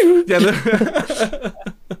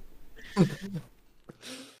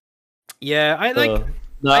 Yeah, I like.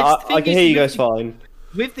 I can hear you guys fine.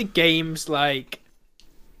 With the games like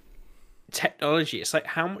technology, it's like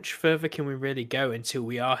how much further can we really go until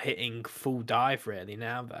we are hitting full dive? Really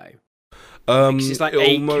now, though, because it's like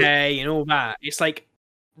 8K and all that. It's like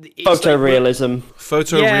photorealism.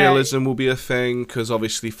 Photorealism will be a thing because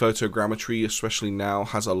obviously photogrammetry, especially now,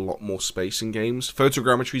 has a lot more space in games.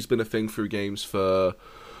 Photogrammetry's been a thing through games for.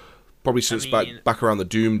 Probably since back around the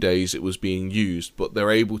Doom days it was being used, but they're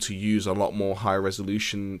able to use a lot more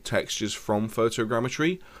high-resolution textures from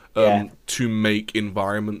photogrammetry to make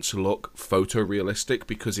environments look photorealistic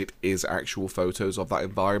because it is actual photos of that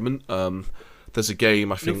environment. There's a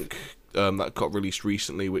game, I think, that got released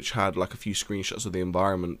recently which had like a few screenshots of the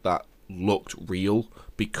environment that looked real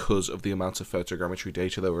because of the amount of photogrammetry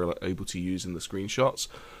data they were able to use in the screenshots.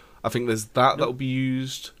 I think there's that will be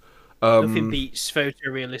used. Nothing beats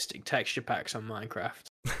photorealistic texture packs on Minecraft.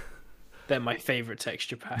 They're my favourite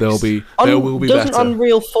texture packs. There will be doesn't better.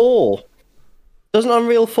 Doesn't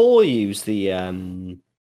Unreal 4 use the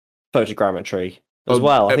photogrammetry as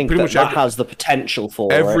well? I think that has the potential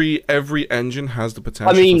for it. Every engine has the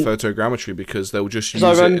potential for photogrammetry because they'll just use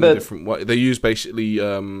it in a different way. They use basically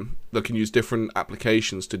they can use different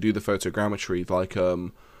applications to do the photogrammetry, like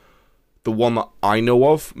the one that I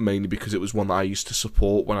know of, mainly because it was one that I used to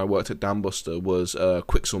support when I worked at Dambuster, was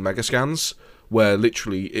Quixel Megascans, where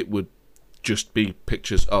literally it would just be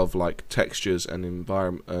pictures of like textures and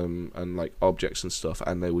environment and like objects and stuff,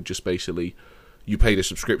 and they would just basically, you paid a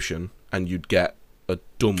subscription and you'd get a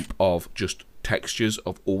dump of just textures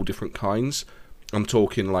of all different kinds. I'm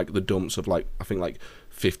talking like the dumps of like, I think like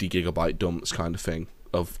 50 gigabyte dumps kind of thing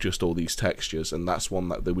of just all these textures, and that's one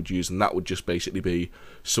that they would use, and that would just basically be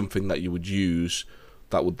something that you would use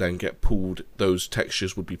that would then get pulled. Those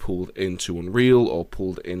textures would be pulled into Unreal or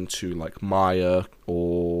pulled into like Maya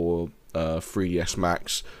or 3ds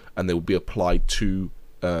Max, and they would be applied to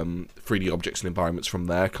 3D objects and environments from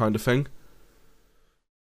there, kind of thing.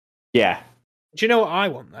 Yeah. Do you know what I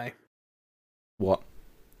want though? What?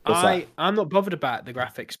 I'm not bothered about the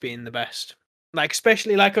graphics being the best. Like,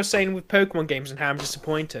 especially like I was saying with Pokemon games and how I'm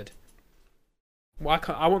disappointed. Why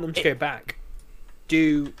can't I want them to go back?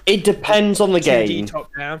 It depends on the 2D game. top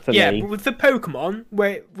down. For Yeah, me. but with the Pokemon,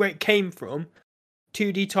 where it came from,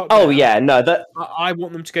 2D top Oh down. yeah, no, that I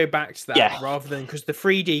want them to go back to that Yeah. rather than, because the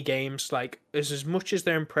 3D games, like, as much as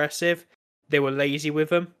they're impressive, they were lazy with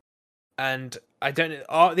them. And I don't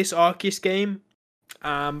know, this Arceus game,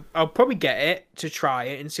 I'll probably get it to try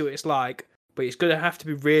it and see what it's like, but it's going to have to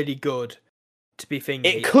be really good to be thingy.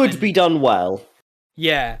 it could be done well.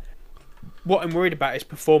 Yeah. What I'm worried about is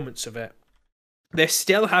performance of it. They're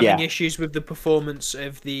still having Yeah. issues with the performance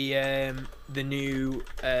of the new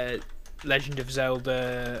Legend of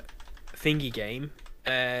Zelda thingy game.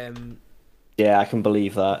 Yeah, I can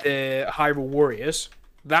believe that. The Hyrule Warriors.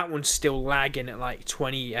 That one's still lagging at like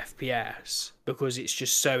 20 FPS because it's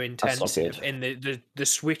just so intensive, good. and the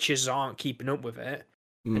switches aren't keeping up with it.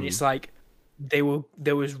 Mm. And it's like there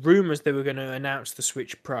was rumors they were going to announce the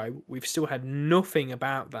Switch Pro. We've still had nothing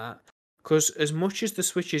about that, because as much as the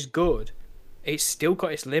Switch is good, it's still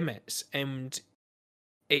got its limits, and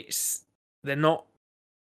they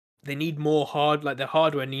need more like the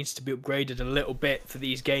hardware needs to be upgraded a little bit for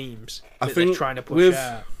these games that they're trying to push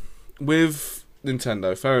out. With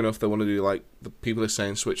Nintendo, fair enough, they want to do like the people are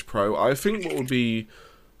saying Switch Pro. I think what would be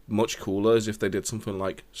much cooler is if they did something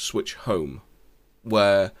like Switch Home,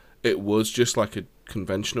 where it was just like a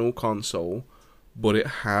conventional console, but it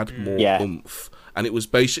had more oomph, and it was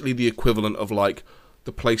basically the equivalent of like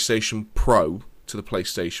the PlayStation Pro to the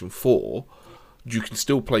PlayStation 4. You can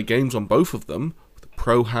still play games on both of them, but the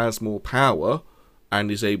Pro has more power and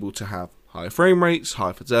is able to have higher frame rates,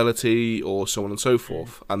 high fidelity, or so on and so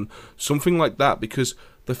forth. And something like that, because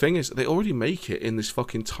the thing is, they already make it in this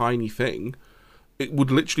fucking tiny thing. It would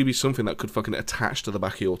literally be something that could fucking attach to the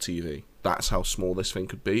back of your TV. That's how small this thing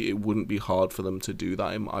could be. It wouldn't be hard for them to do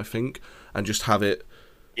that, I think, and just have it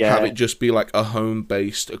just be like a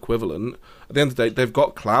home-based equivalent. At the end of the day, they've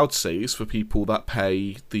got cloud saves for people that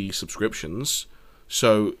pay the subscriptions,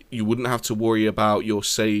 so you wouldn't have to worry about your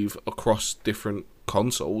save across different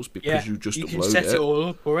consoles because you just you upload can set it all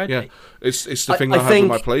up already. Yeah, it's the thing I have with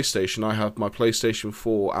my PlayStation. I have my PlayStation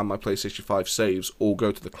 4 and my PlayStation 5 saves all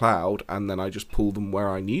go to the cloud, and then I just pull them where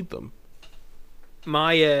I need them.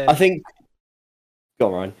 I think.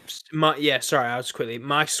 Go on, Ryan. Sorry, I was quickly.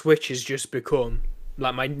 My Switch has just become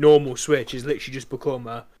like my normal Switch has literally just become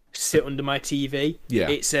a sit under my TV. Yeah,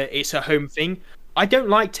 it's a home thing. I don't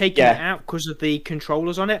like taking it out because of the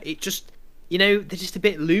controllers on it. It just, they're just a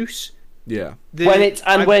bit loose. Yeah. When it's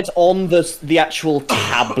on the actual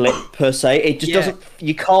tablet per se, it just doesn't.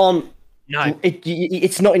 You can't. No,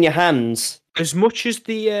 it's not in your hands. As much as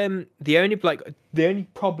the only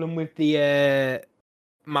problem with the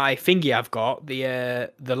my thingy I've got,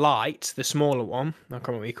 the light, the smaller one, I can't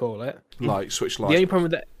remember what you call it. Switch Lite. The only problem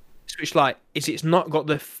with that Switch Lite is it's not got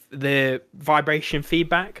the vibration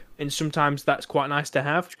feedback, and sometimes that's quite nice to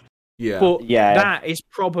have. Yeah. But that is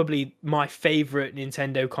probably my favourite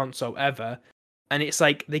Nintendo console ever. And it's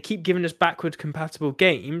like they keep giving us backward compatible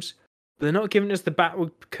games, but they're not giving us the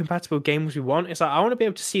backward compatible games we want. It's like I want to be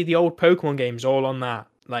able to see the old Pokemon games all on that.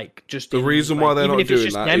 Like just the reason why they're not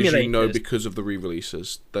doing that is emulators. because of the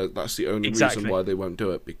re-releases. That's the only Exactly. reason why they won't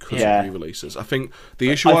do it, because of re-releases. I think the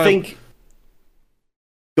issue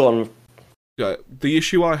Go on. Yeah, the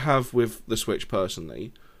issue I have with the Switch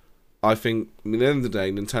personally, I think at the end of the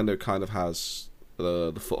day, Nintendo kind of has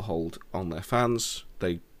the foothold on their fans.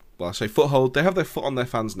 I say foothold, they have their foot on their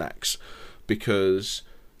fans' necks, because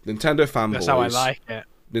Nintendo fanboys. That's how I like it.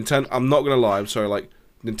 I'm not gonna lie. I'm sorry. Like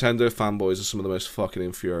Nintendo fanboys are some of the most fucking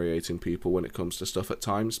infuriating people when it comes to stuff at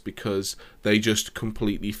times, because they just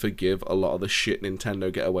completely forgive a lot of the shit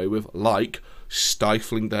Nintendo get away with, like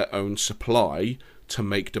stifling their own supply to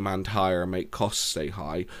make demand higher and make costs stay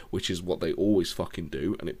high, which is what they always fucking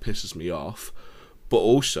do, and it pisses me off. But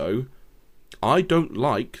also, I don't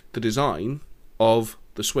like the design of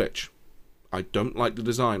the Switch. I don't like the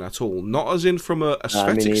design at all. Not as in from a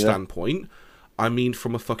aesthetic standpoint. I mean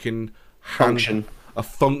from a fucking function. A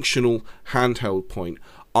functional handheld point.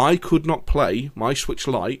 I could not play my Switch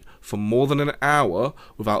Lite for more than an hour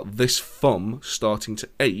without this thumb starting to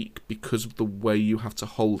ache because of the way you have to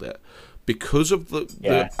hold it. Because of the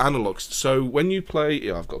analogs. So when you play...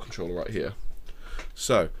 Yeah, I've got a controller right here.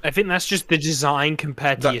 So I think that's just the design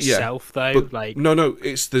compared to yourself, though. But no,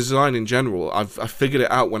 it's the design in general. I figured it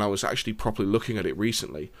out when I was actually properly looking at it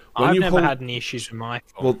recently. I've never had any issues with my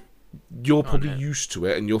thumb. Well, you're probably used to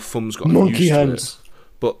it, and your thumb's got monkey used hands. To it.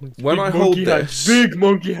 But when I hold this, big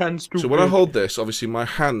monkey hands. So when I hold this, obviously my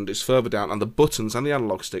hand is further down, and the buttons and the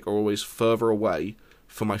analog stick are always further away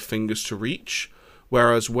for my fingers to reach.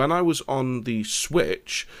 Whereas when I was on the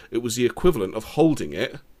Switch, it was the equivalent of holding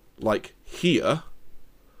it like here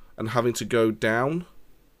and having to go down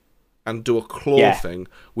and do a claw thing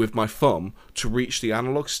with my thumb to reach the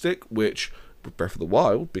analog stick, which, with Breath of the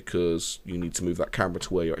Wild, because you need to move that camera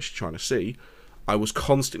to where you're actually trying to see, I was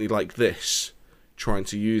constantly like this, trying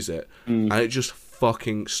to use it, and it just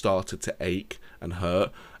fucking started to ache and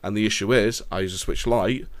hurt. And the issue is, I use a Switch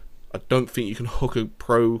Lite. I don't think you can hook a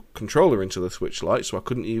Pro controller into the Switch Lite, so I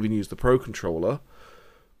couldn't even use the Pro controller.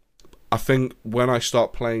 I think when I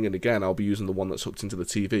start playing it again, I'll be using the one that's hooked into the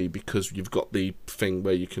TV, because you've got the thing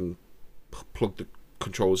where you can plug the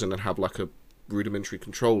controllers in and have like a rudimentary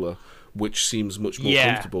controller, which seems much more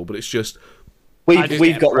comfortable. But it's just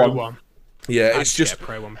we've got one. Yeah, it's just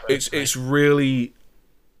it's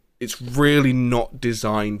really not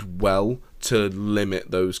designed well to limit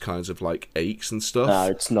those kinds of like aches and stuff. No,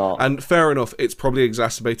 it's not. And fair enough, it's probably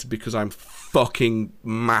exacerbated because I'm fucking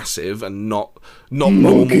massive and not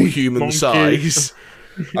normal human size.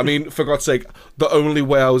 I mean, for God's sake, the only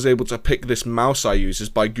way I was able to pick this mouse I use is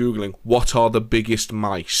by Googling what are the biggest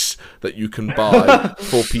mice that you can buy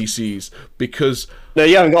for PCs, because... No,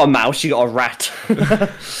 you haven't got a mouse, you got a rat.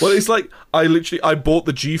 Well, it's like, I bought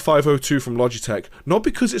the G502 from Logitech, not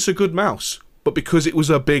because it's a good mouse, but because it was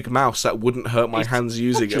a big mouse that wouldn't hurt my hands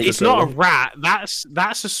using it. It's not a rat, that's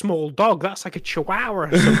a small dog, that's like a chihuahua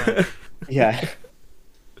or something. Yeah.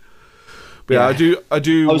 But yeah, I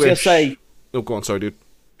do I was going to say... Oh, go on, sorry, dude.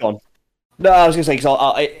 Go on. No, I was going to say,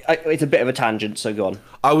 because it's a bit of a tangent, so go on.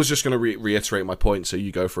 I was just going to reiterate my point, so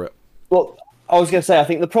you go for it. Well, I was going to say, I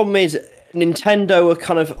think the problem is Nintendo are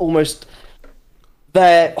kind of almost...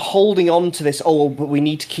 They're holding on to this, but we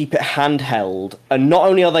need to keep it handheld. And not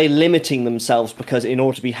only are they limiting themselves, because in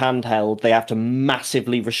order to be handheld, they have to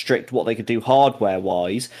massively restrict what they could do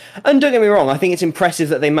hardware-wise. And don't get me wrong, I think it's impressive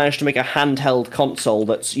that they managed to make a handheld console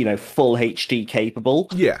that's, full HD capable.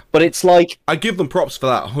 Yeah. But it's like... I give them props for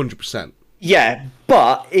that, 100%. Yeah,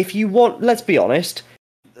 but if you want... Let's be honest,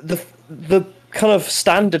 the kind of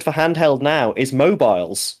standard for handheld now is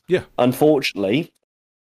mobiles. Yeah. Unfortunately.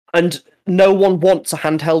 And... no one wants a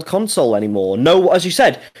handheld console anymore. No, as you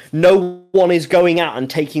said, no one is going out and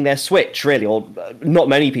taking their Switch, really, or not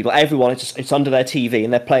many people. Everyone, it's under their TV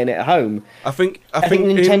and they're playing it at home. I think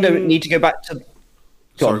Nintendo need to go back to...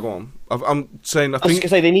 Go on. I'm saying... I was going to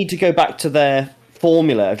say, they need to go back to their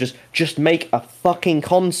formula of just make a fucking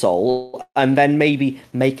console and then maybe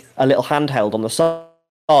make a little handheld on the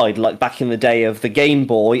side, like back in the day of the Game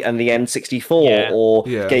Boy and the N64 or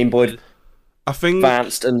Game Boy... I think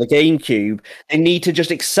Advanced and the GameCube. They need to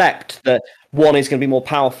just accept that one is going to be more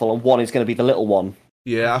powerful and one is going to be the little one.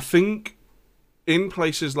 Yeah, I think in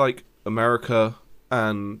places like America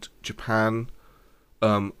and Japan,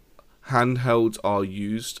 handhelds are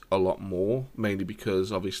used a lot more, mainly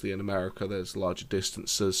because obviously in America there's larger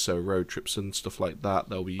distances, so road trips and stuff like that,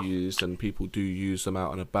 they'll be used, and people do use them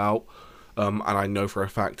out and about. And I know for a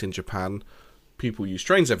fact in Japan, people use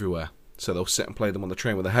trains everywhere. So they'll sit and play them on the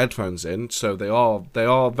train with the headphones in. So they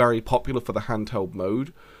are very popular for the handheld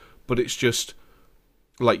mode, but it's just,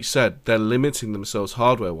 like you said, they're limiting themselves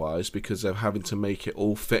hardware-wise because they're having to make it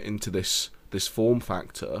all fit into this form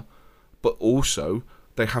factor. But also,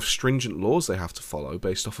 they have stringent laws they have to follow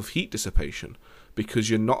based off of heat dissipation,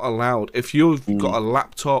 because you're not allowed, if you've got a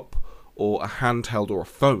laptop or a handheld or a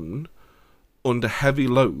phone, under heavy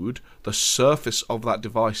load, the surface of that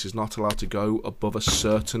device is not allowed to go above a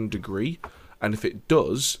certain degree, and if it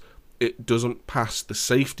does, it doesn't pass the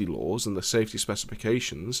safety laws and the safety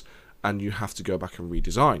specifications, and you have to go back and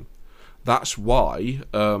redesign. That's why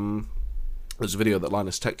there's a video that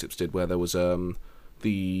Linus Tech Tips did where there was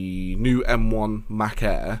the new M1 Mac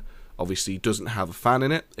Air obviously doesn't have a fan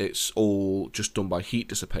in it, it's all just done by heat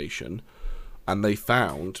dissipation. And they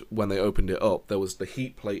found, when they opened it up, there was the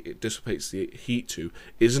heat plate it dissipates the heat to,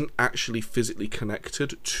 isn't actually physically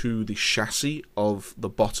connected to the chassis of the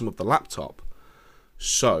bottom of the laptop.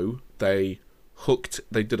 So they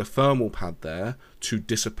did a thermal pad there to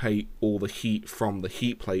dissipate all the heat from the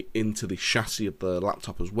heat plate into the chassis of the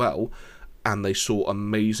laptop as well. and they saw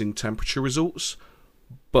amazing temperature results,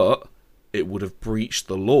 but it would have breached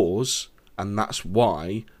the laws, and that's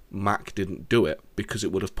why Mac didn't do it, because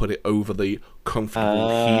it would have put it over the comfortable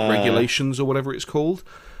heat regulations or whatever it's called,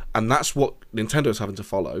 and that's what Nintendo's having to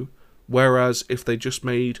follow. Whereas if they just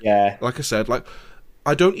made, like I said, like,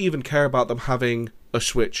 I don't even care about them having a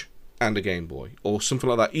Switch and a Game Boy or something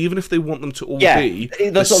like that, even if they want them to all be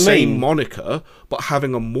the same moniker, but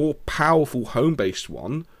having a more powerful home-based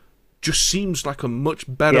one just seems like a much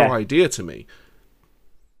better idea to me.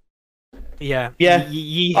 Yeah.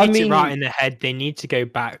 You hit it right in the head. They need to go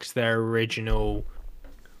back to their original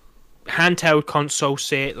handheld console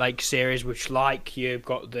series, which, like, you've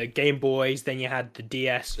got the Game Boys, then you had the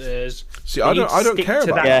DSs. See, I don't care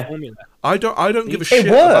about that formula. I don't give a shit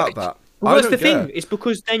about that. Well, that's the thing. It's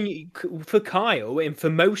because then, for Kyle and for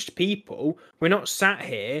most people, we're not sat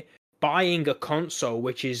here buying a console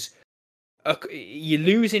which is you're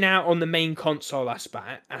losing out on the main console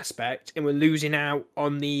aspect, and we're losing out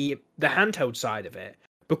on the handheld side of it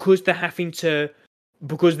because they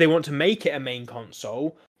want to make it a main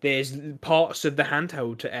console. There's parts of the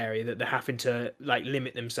handheld area that they're having to like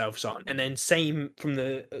limit themselves on, and then same from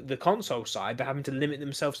the console side, they're having to limit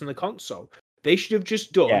themselves on the console. They should have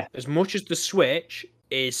just done as much as the Switch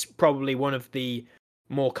is probably one of the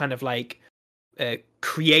more kind of like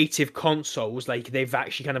creative consoles. Like they've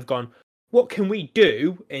actually kind of gone, what can we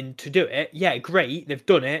do? And to do it, yeah, great, they've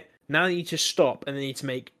done it. Now they need to stop and they need to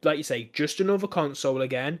make, like you say, just another console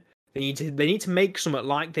again. They need to make something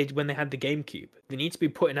like they did when they had the GameCube. They need to be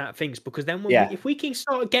putting out things, because then if we can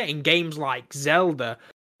start getting games like Zelda,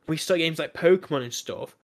 we start games like Pokemon and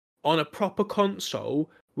stuff on a proper console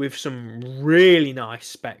with some really nice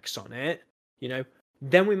specs on it,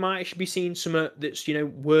 then we might actually be seeing something that's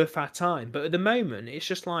worth our time. But at the moment, it's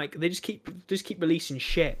just like they just keep releasing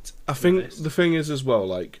shit. I think the thing is as well,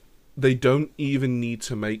 like, they don't even need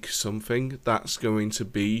to make something that's going to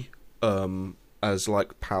be as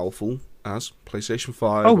like powerful as PlayStation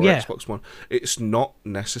 5 or Xbox One. It's not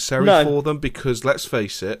necessary for them, because let's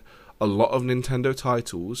face it, a lot of Nintendo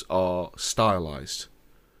titles are stylized,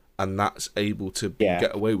 and that's able to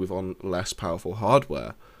get away with on less powerful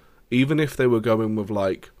hardware. Even if they were going with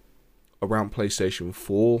like around PlayStation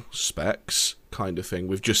 4 specs kind of thing,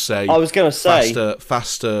 with just say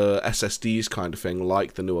faster SSDs kind of thing,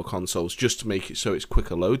 like the newer consoles, just to make it so it's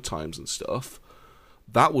quicker load times and stuff,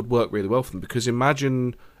 that would work really well for them. Because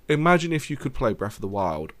imagine if you could play Breath of the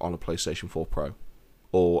Wild on a PlayStation 4 Pro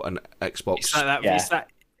or an Xbox. It's like that,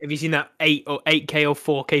 have you seen that 8K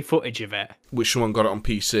or 4K footage of it? Which someone got it on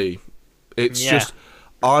PC. It's just,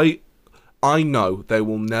 I know they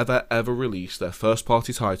will never ever release their first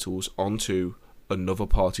party titles onto another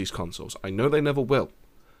party's consoles. I know they never will.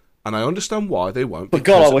 And I understand why they won't. But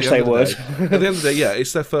God, I wish they would. At the end of the day,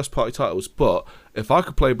 it's their first party titles. But if I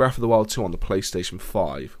could play Breath of the Wild 2 on the PlayStation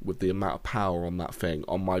 5 with the amount of power on that thing,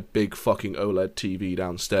 on my big fucking OLED TV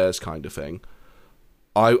downstairs kind of thing,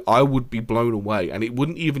 I would be blown away. And it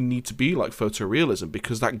wouldn't even need to be like photorealism,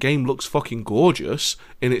 because that game looks fucking gorgeous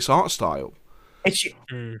in its art style.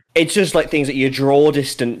 It's just like things at your draw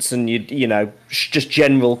distance and just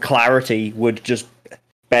general clarity would just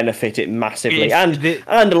benefit it massively, and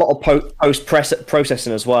a lot of post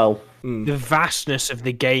processing as well. The vastness of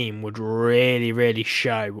the game would really, really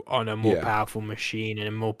show on a more powerful machine and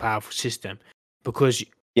a more powerful system, because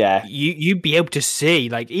you'd be able to see,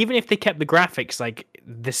 like, even if they kept the graphics like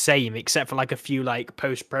the same except for like a few like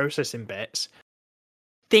post processing bits.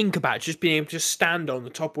 Think about just being able to stand on the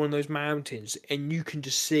top of one of those mountains and you can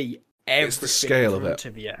just see everything. It's the scale of it.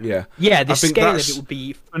 Yeah, the scale of it would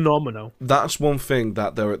be phenomenal. That's one thing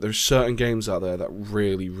that there's certain games out there that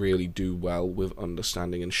really, really do well with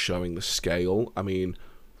understanding and showing the scale. I mean,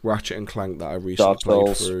 Ratchet and Clank that I recently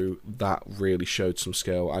played through, that really showed some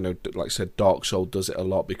scale. I know, like I said, Dark Souls does it a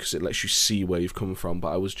lot because it lets you see where you've come from,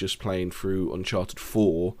 but I was just playing through Uncharted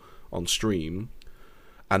 4 on stream,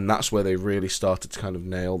 and that's where they really started to kind of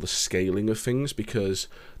nail the scaling of things, because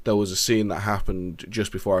there was a scene that happened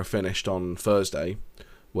just before I finished on Thursday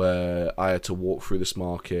where I had to walk through this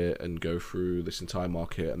market and go through this entire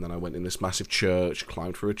market, and then I went in this massive church,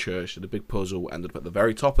 climbed through a church, did a big puzzle, ended up at the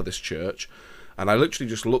very top of this church, and I literally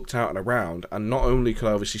just looked out and around, and not only could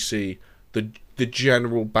I obviously see the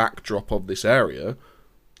general backdrop of this area,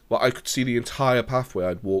 but I could see the entire pathway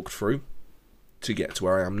I'd walked through to get to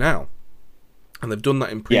where I am now. And they've done that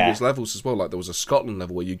in previous levels as well. Like there was a Scotland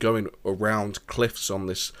level where you're going around cliffs on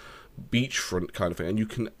this beachfront kind of thing, and you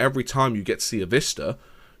can, every time you get to see a vista,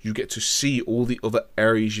 you get to see all the other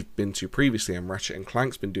areas you've been to previously, and Ratchet and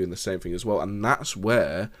Clank's been doing the same thing as well, and that's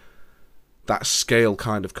where that scale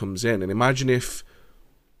kind of comes in. And imagine if,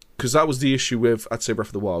 because that was the issue with, I'd say, Breath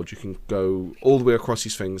of the Wild. You can go all the way across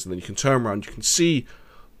these things, and then you can turn around. You can see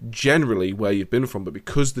generally where you've been from, but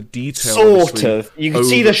because the detail sort of, you can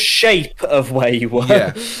see the shape of where you were.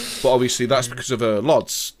 Yeah, but obviously that's because of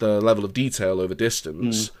LODs. The level of detail over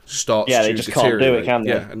distance starts to they just can't do it, can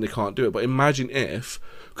they? Yeah, and they can't do it. But imagine if,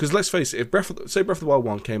 because let's face it, if Breath of the Wild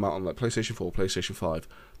 1 came out on like PlayStation 4, PlayStation 5,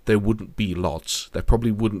 there wouldn't be LODs. There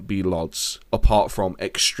probably wouldn't be LODs apart from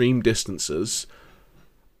extreme distances,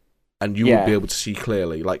 and you would be able to see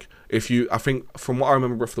clearly. Like I think from what I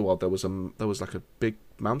remember, Breath of the Wild, there was like a big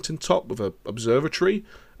mountaintop with an observatory,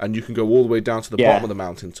 and you can go all the way down to the bottom of the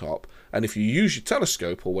mountaintop. And if you use your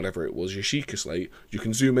telescope or whatever it was, your Sheikah Slate, you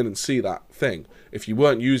can zoom in and see that thing. If you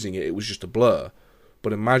weren't using it, it was just a blur.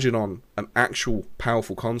 But imagine on an actual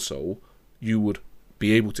powerful console, you would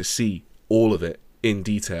be able to see all of it in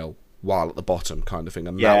detail while at the bottom, kind of thing.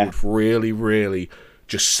 And that would really, really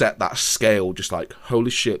just set that scale, just like,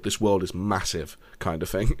 holy shit, this world is massive, kind of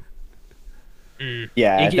thing.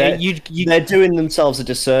 Yeah, they're doing themselves a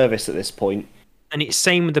disservice at this point. And it's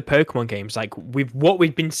same with the Pokemon games. Like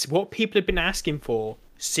what people have been asking for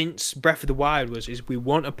since Breath of the Wild is we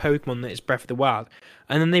want a Pokemon that is Breath of the Wild.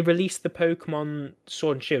 And then they released the Pokemon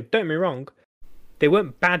Sword and Shield. Don't get me wrong, they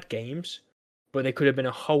weren't bad games, but they could have been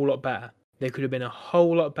a whole lot better.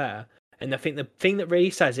 And I think the thing that really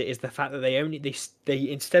says it is the fact that they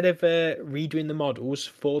instead of redoing the models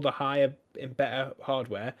for the higher and better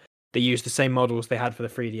hardware, they used the same models they had for the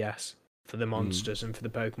 3DS, for the monsters and for the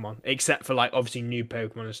Pokemon, except for like obviously new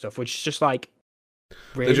Pokemon and stuff, which is just like,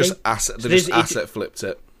 really? They just asset flipped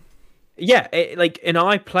it. Yeah, and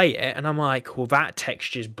I play it and I'm like, well, that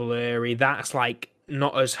texture's blurry. That's like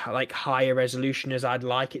not as like higher resolution as I'd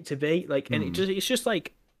like it to be. Like, and it's just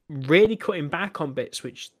like really cutting back on bits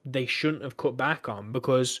which they shouldn't have cut back on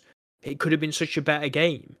because it could have been such a better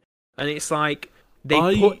game. And it's like,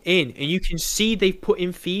 put in, and you can see they've put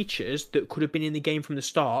in features that could have been in the game from the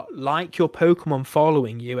start, like your Pokemon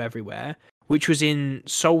following you everywhere, which was in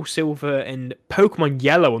Soul Silver and Pokemon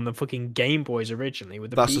Yellow on the fucking Game Boys originally.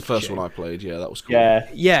 That's the first one I played. Yeah, that was cool.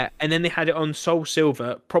 Yeah, and then they had it on Soul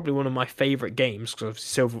Silver, probably one of my favorite games because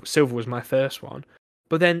Silver was my first one.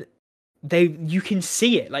 But then you can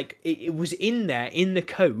see it, like it was in there in the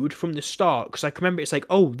code from the start. Because I can remember it's like,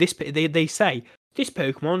 oh, they say this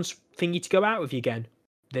Pokemon's thingy to go out with you again.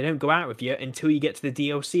 They don't go out with you until you get to the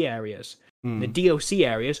DLC areas. The DLC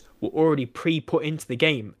areas were already pre-put into the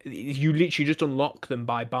game. You literally just unlock them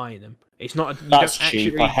by buying them. It's not. That's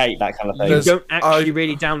cheap. I hate that kind of thing. You don't actually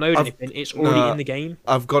really download anything. It's already in the game.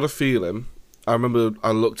 I've got a feeling. I remember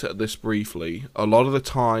I looked at this briefly. A lot of the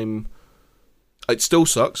time, it still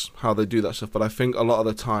sucks how they do that stuff. But I think a lot of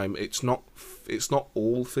the time, it's not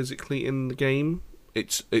all physically in the game.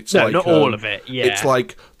 It's no, like not all of it. Yeah, it's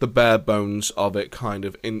like the bare bones of it, kind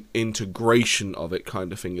of integration of it,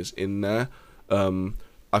 kind of thing is in there.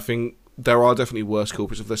 I think there are definitely worse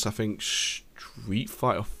culprits of this. I think Street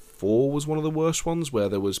Fighter 4 was one of the worst ones, where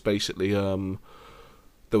there was basically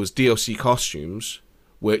there was DLC costumes,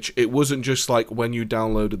 which it wasn't just like when you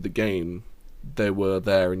downloaded the game, they were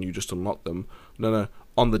there and you just unlocked them. No,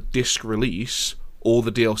 on the disc release, all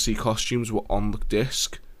the DLC costumes were on the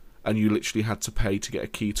disc. And you literally had to pay to get a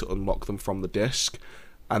key to unlock them from the disc,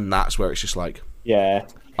 and that's where it's just like, yeah,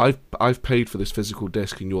 I've paid for this physical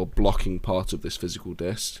disc, and you're blocking part of this physical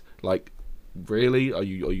disc. Like, really? Are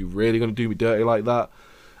you really going to do me dirty like that?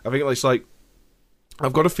 I think it's like,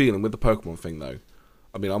 I've got a feeling with the Pokemon thing though.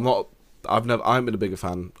 I mean, I haven't been a bigger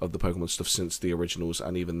fan of the Pokemon stuff since the originals,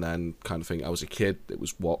 and even then, kind of thing. I was a kid; it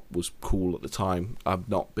was what was cool at the time. I've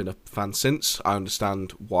not been a fan since. I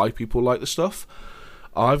understand why people like the stuff.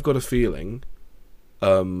 I've got a feeling,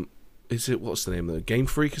 what's the name of the Game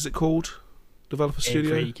Freak, is it called? Developer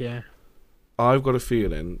studio? Game Freak, yeah. I've got a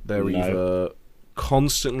feeling they're either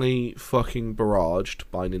constantly fucking barraged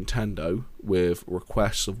by Nintendo with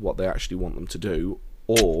requests of what they actually want them to do,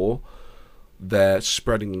 or they're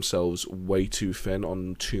spreading themselves way too thin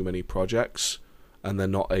on too many projects, and they're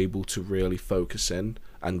not able to really focus in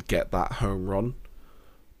and get that home run.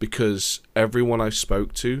 Because everyone I've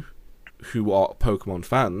spoke to who are Pokemon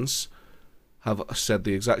fans have said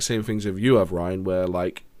the exact same things as you have, Ryan, where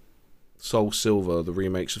like Soul Silver, the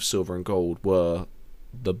remakes of Silver and Gold, were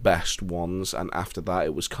the best ones, and after that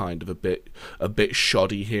it was kind of a bit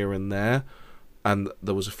shoddy here and there. And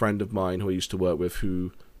there was a friend of mine who I used to work with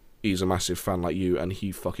who he's a massive fan like you, and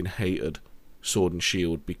he fucking hated Sword and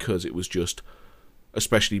Shield because it was just,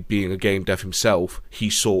 especially being a game dev himself,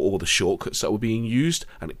 he saw all the shortcuts that were being used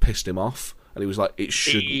and it pissed him off. And he was like, it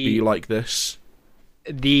shouldn't be like this.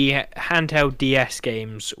 The handheld DS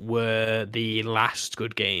games were the last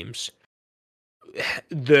good games.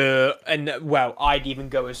 I'd even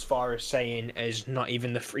go as far as saying as not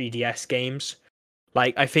even the 3DS games.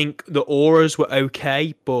 Like, I think the auras were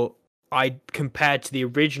okay, but I compared to the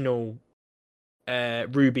original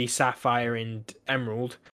Ruby, Sapphire, and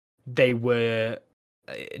Emerald, they were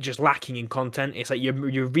just lacking in content. It's like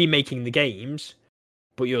you're remaking the games,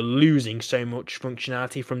 but you're losing so much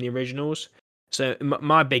functionality from the originals. So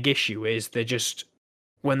my big issue is they're just,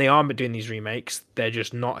 when they are doing these remakes, they're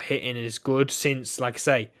just not hitting as good since, like I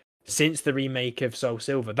say, since the remake of Soul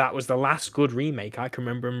Silver. That was the last good remake I can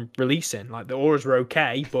remember them releasing. Like, the auras were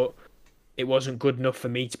okay, but it wasn't good enough for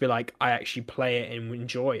me to be like, I actually play it and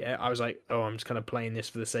enjoy it. I was like, oh, I'm just kind of playing this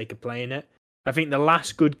for the sake of playing it. I think the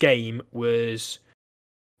last good game was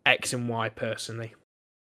X and Y, personally.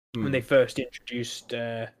 When they first introduced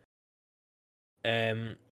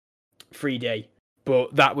 3D,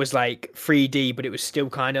 but that was like 3D, but it was still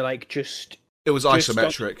kind of like just. It was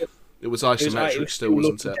isometric. It was isometric still,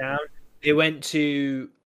 wasn't it? Down. They went to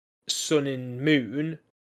Sun and Moon,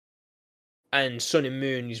 and Sun and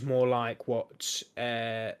Moon is more like what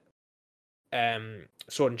Sword and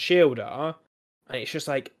Shield are, and it's just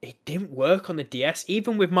like it didn't work on the DS.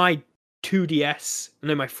 Even with my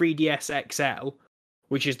 3DS XL,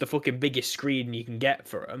 which is the fucking biggest screen you can get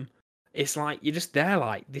for them, it's like you're just there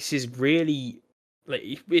like, this is really,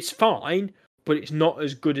 like, it's fine, but it's not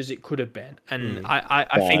as good as it could have been. And I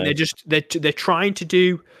think they're trying to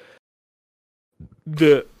do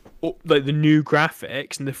the new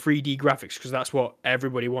graphics and the 3D graphics because that's what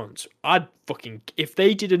everybody wants. If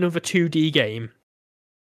they did another 2D game,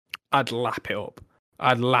 I'd lap it up.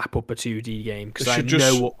 I'd lap up a 2D game because I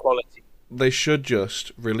know what quality. They should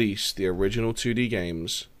just release the original 2D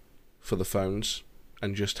games for the phones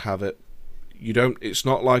and just have it. It's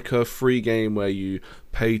not like a free game where you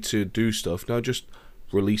pay to do stuff. No, just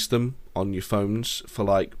release them on your phones for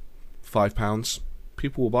like £5.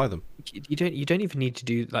 People will buy them. You don't even need to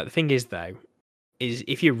do, like, the thing is though, is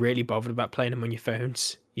if you're really bothered about playing them on your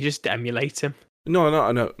phones, you just emulate them. No,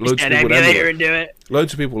 I know. Loads of people would emulate and do it.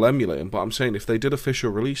 Loads of people will emulate them, but I'm saying if they did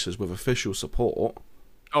official releases with official support.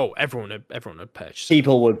 Oh, everyone would purchase it.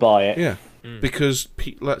 People would buy it. Yeah, because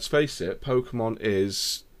let's face it, Pokemon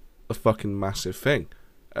is a fucking massive thing.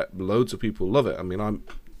 Loads of people love it. I mean,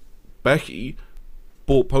 Becky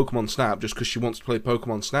bought Pokemon Snap just because she wants to play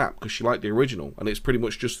Pokemon Snap because she liked the original, and it's pretty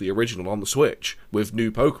much just the original on the Switch with new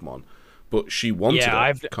Pokemon. But she wanted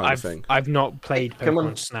it, kind of thing. I've not played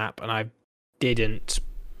Pokemon Snap, and I didn't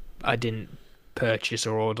purchase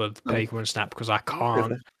or order the Pokemon Snap because I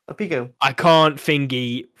can't. I can't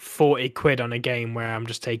thingy 40 quid on a game where I'm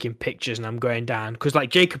just taking pictures and I'm going down. Because like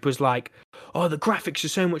Jacob was like, oh, the graphics are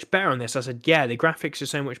so much better on this. I said, yeah, the graphics are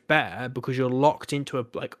so much better because you're locked into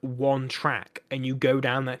one track and you go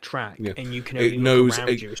down that track and you can only look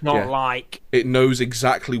around you. It's not like... It knows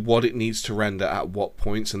exactly what it needs to render at what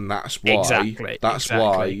points, and that's why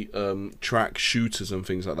why track shooters and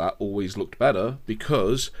things like that always looked better,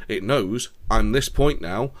 because it knows, I'm this point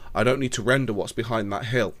now, I don't need to render what's behind that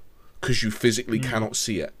hill. Because you physically cannot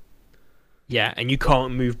see it. Yeah, and you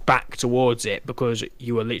can't move back towards it because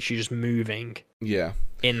you are literally just moving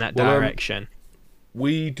in that direction.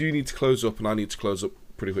 We do need to close up, and I need to close up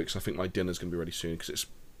pretty quick because I think my dinner's going to be ready soon because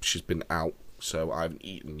she's been out, so I haven't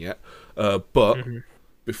eaten yet. But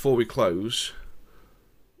before we close,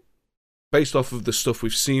 based off of the stuff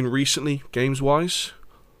we've seen recently, games-wise,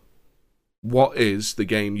 what is the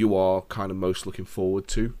game you are kind of most looking forward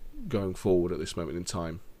to going forward at this moment in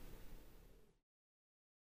time?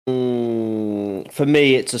 For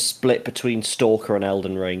me, it's a split between Stalker and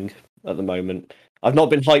Elden Ring at the moment. I've not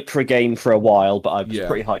been hyped for a game for a while, but I'm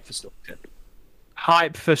pretty hyped for Stalker.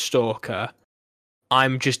 Hype for Stalker.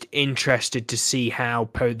 I'm just interested to see how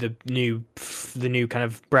the new kind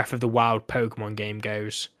of Breath of the Wild Pokemon game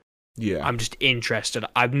goes. Yeah, I'm just interested.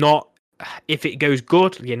 I'm not. If it goes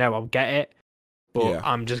good, I'll get it. But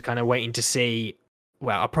I'm just kind of waiting to see.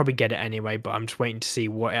 Well, I'll probably get it anyway, but I'm just waiting to see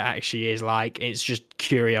what it actually is like. It's just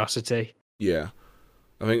curiosity. Yeah.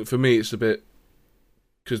 I think for me it's a bit...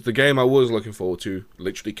 Because the game I was looking forward to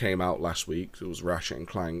literally came out last week. It was Ratchet and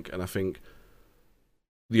Clank, and I think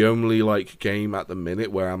the only game at the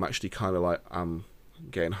minute where I'm actually kind of I'm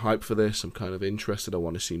getting hyped for this, I'm kind of interested, I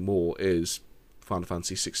want to see more, is Final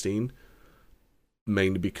Fantasy 16.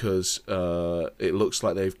 Mainly because it looks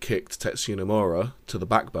like they've kicked Tetsuya Nomura to the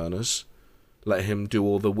back burners. Let him do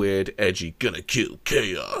all the weird, edgy, gonna kill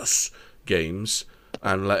chaos games,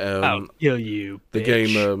 and let I'll kill you, the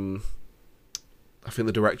bitch. game. I think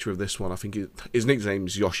the director of this one, I think his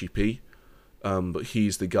nickname's Yoshi P, but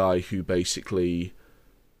he's the guy who basically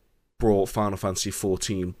brought Final Fantasy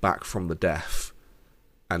XIV back from the death,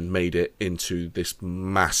 and made it into this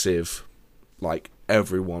massive, like,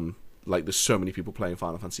 everyone, like, there's so many people playing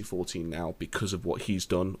Final Fantasy XIV now because of what he's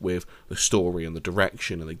done with the story and the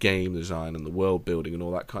direction and the game design and the world building and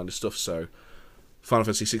all that kind of stuff. So Final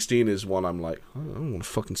Fantasy 16 is one I'm like, I don't want to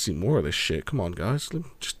fucking see more of this shit. Come on, guys.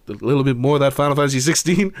 Just a little bit more of that Final Fantasy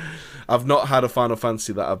 16. I've not had a Final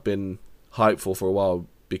Fantasy that I've been hyped for a while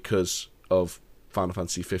because of Final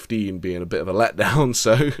Fantasy 15 being a bit of a letdown.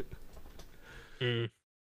 So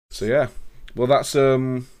yeah. Well, that's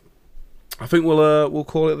I think we'll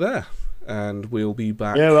call it there, and we'll be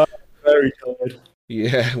back. Yeah, well, very tired.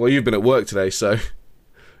 Yeah. Well, you've been at work today, so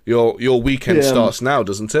your weekend starts now,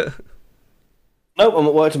 doesn't it? Nope, I'm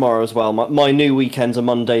at work tomorrow as well. My new weekends are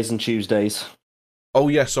Mondays and Tuesdays. Oh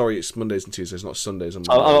yeah, sorry, it's Mondays and Tuesdays, not Sundays and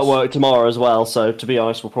I'm Mondays. at work tomorrow as well, so to be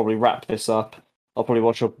honest, we'll probably wrap this up. I'll probably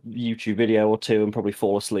watch a YouTube video or two and probably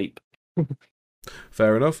fall asleep.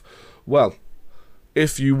 Fair enough. Well,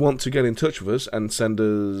 if you want to get in touch with us and send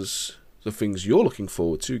us the things you're looking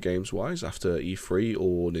forward to games-wise after E3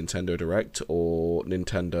 or Nintendo Direct or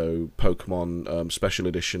Nintendo Pokemon Special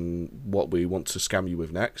Edition, what we want to scam you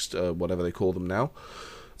with next, whatever they call them now.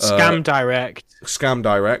 Scam Direct. Scam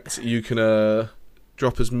Direct. You can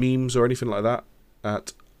drop us memes or anything like that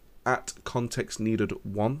at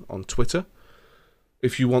ContextNeeded1 on Twitter.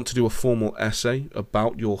 If you want to do a formal essay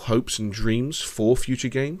about your hopes and dreams for future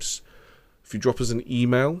games, if you drop us an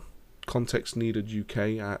email,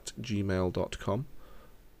 contextneededuk@gmail.com,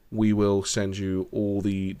 we will send you all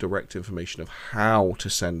the direct information of how to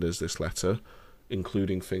send us this letter,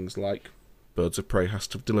 including things like Birds of Prey has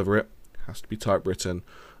to deliver it, has to be typewritten,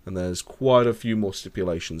 and there's quite a few more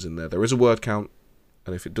stipulations in there. There is a word count,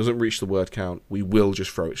 and if it doesn't reach the word count, we will just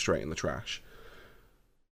throw it straight in the trash.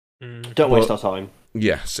 Don't waste our time.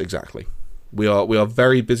 Yes, exactly. We are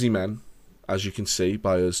very busy men, as you can see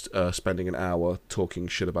by us spending an hour talking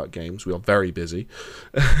shit about games. We are very busy.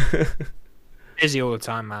 Busy all the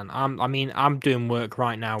time, man. I'm doing work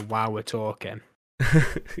right now while we're talking.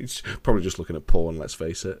 He's probably just looking at porn, let's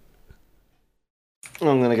face it.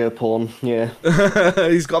 I'm gonna go porn, yeah.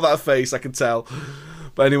 He's got that face, I can tell.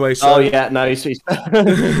 But anyway, so... Oh yeah, no, he's yep.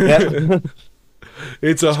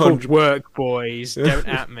 It's called work, boys. Don't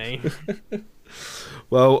at me.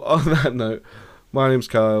 Well, on that note, my name's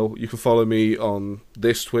Kyle. You can follow me on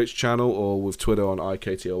this Twitch channel or with Twitter on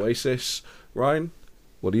IKTOasis. Ryan,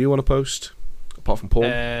 what do you want to post? Apart from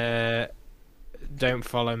porn? Don't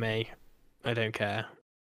follow me. I don't care.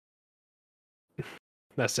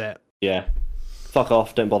 That's it. Yeah. Fuck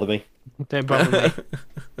off, don't bother me. Don't bother me.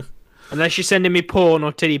 Unless you're sending me porn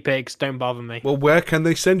or titty pics, don't bother me. Well, where can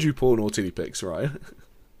they send you porn or titty pics, Ryan?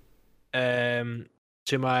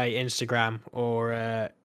 To my Instagram or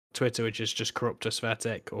Twitter, which is just corrupt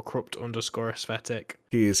aesthetic or corrupt_aesthetic.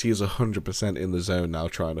 He is 100% in the zone now,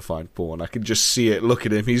 trying to find porn. I can just see it. Look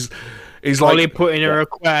at him. He's like Ollie put in a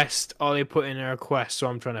request. So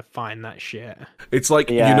I'm trying to find that shit. It's like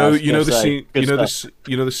Yeah, you know the say,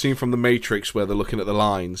 scene the scene from The Matrix where they're looking at the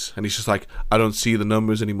lines and he's just like, I don't see the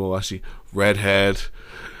numbers anymore. I see redhead,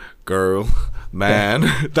 girl,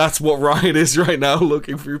 man. That's what Ryan is right now,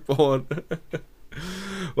 looking through porn.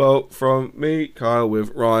 Well, from me, Kyle,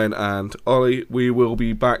 with Ryan and Ollie, we will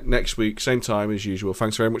be back next week, same time as usual.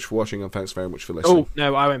 Thanks very much for watching and thanks very much for listening. Oh,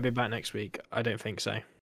 no, I won't be back next week. I don't think so.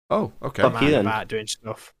 Oh, okay. Fuck you then. About doing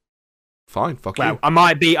stuff. Fine, fuck Well, you. I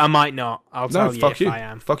might be, I might not. I'll No, tell you fuck if you. I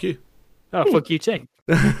am. Fuck you. Oh, fuck you too.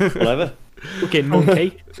 Whatever. Fucking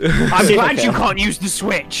monkey. I'm glad you can't use the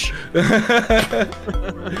Switch.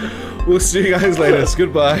 We'll see you guys later.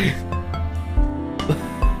 Goodbye.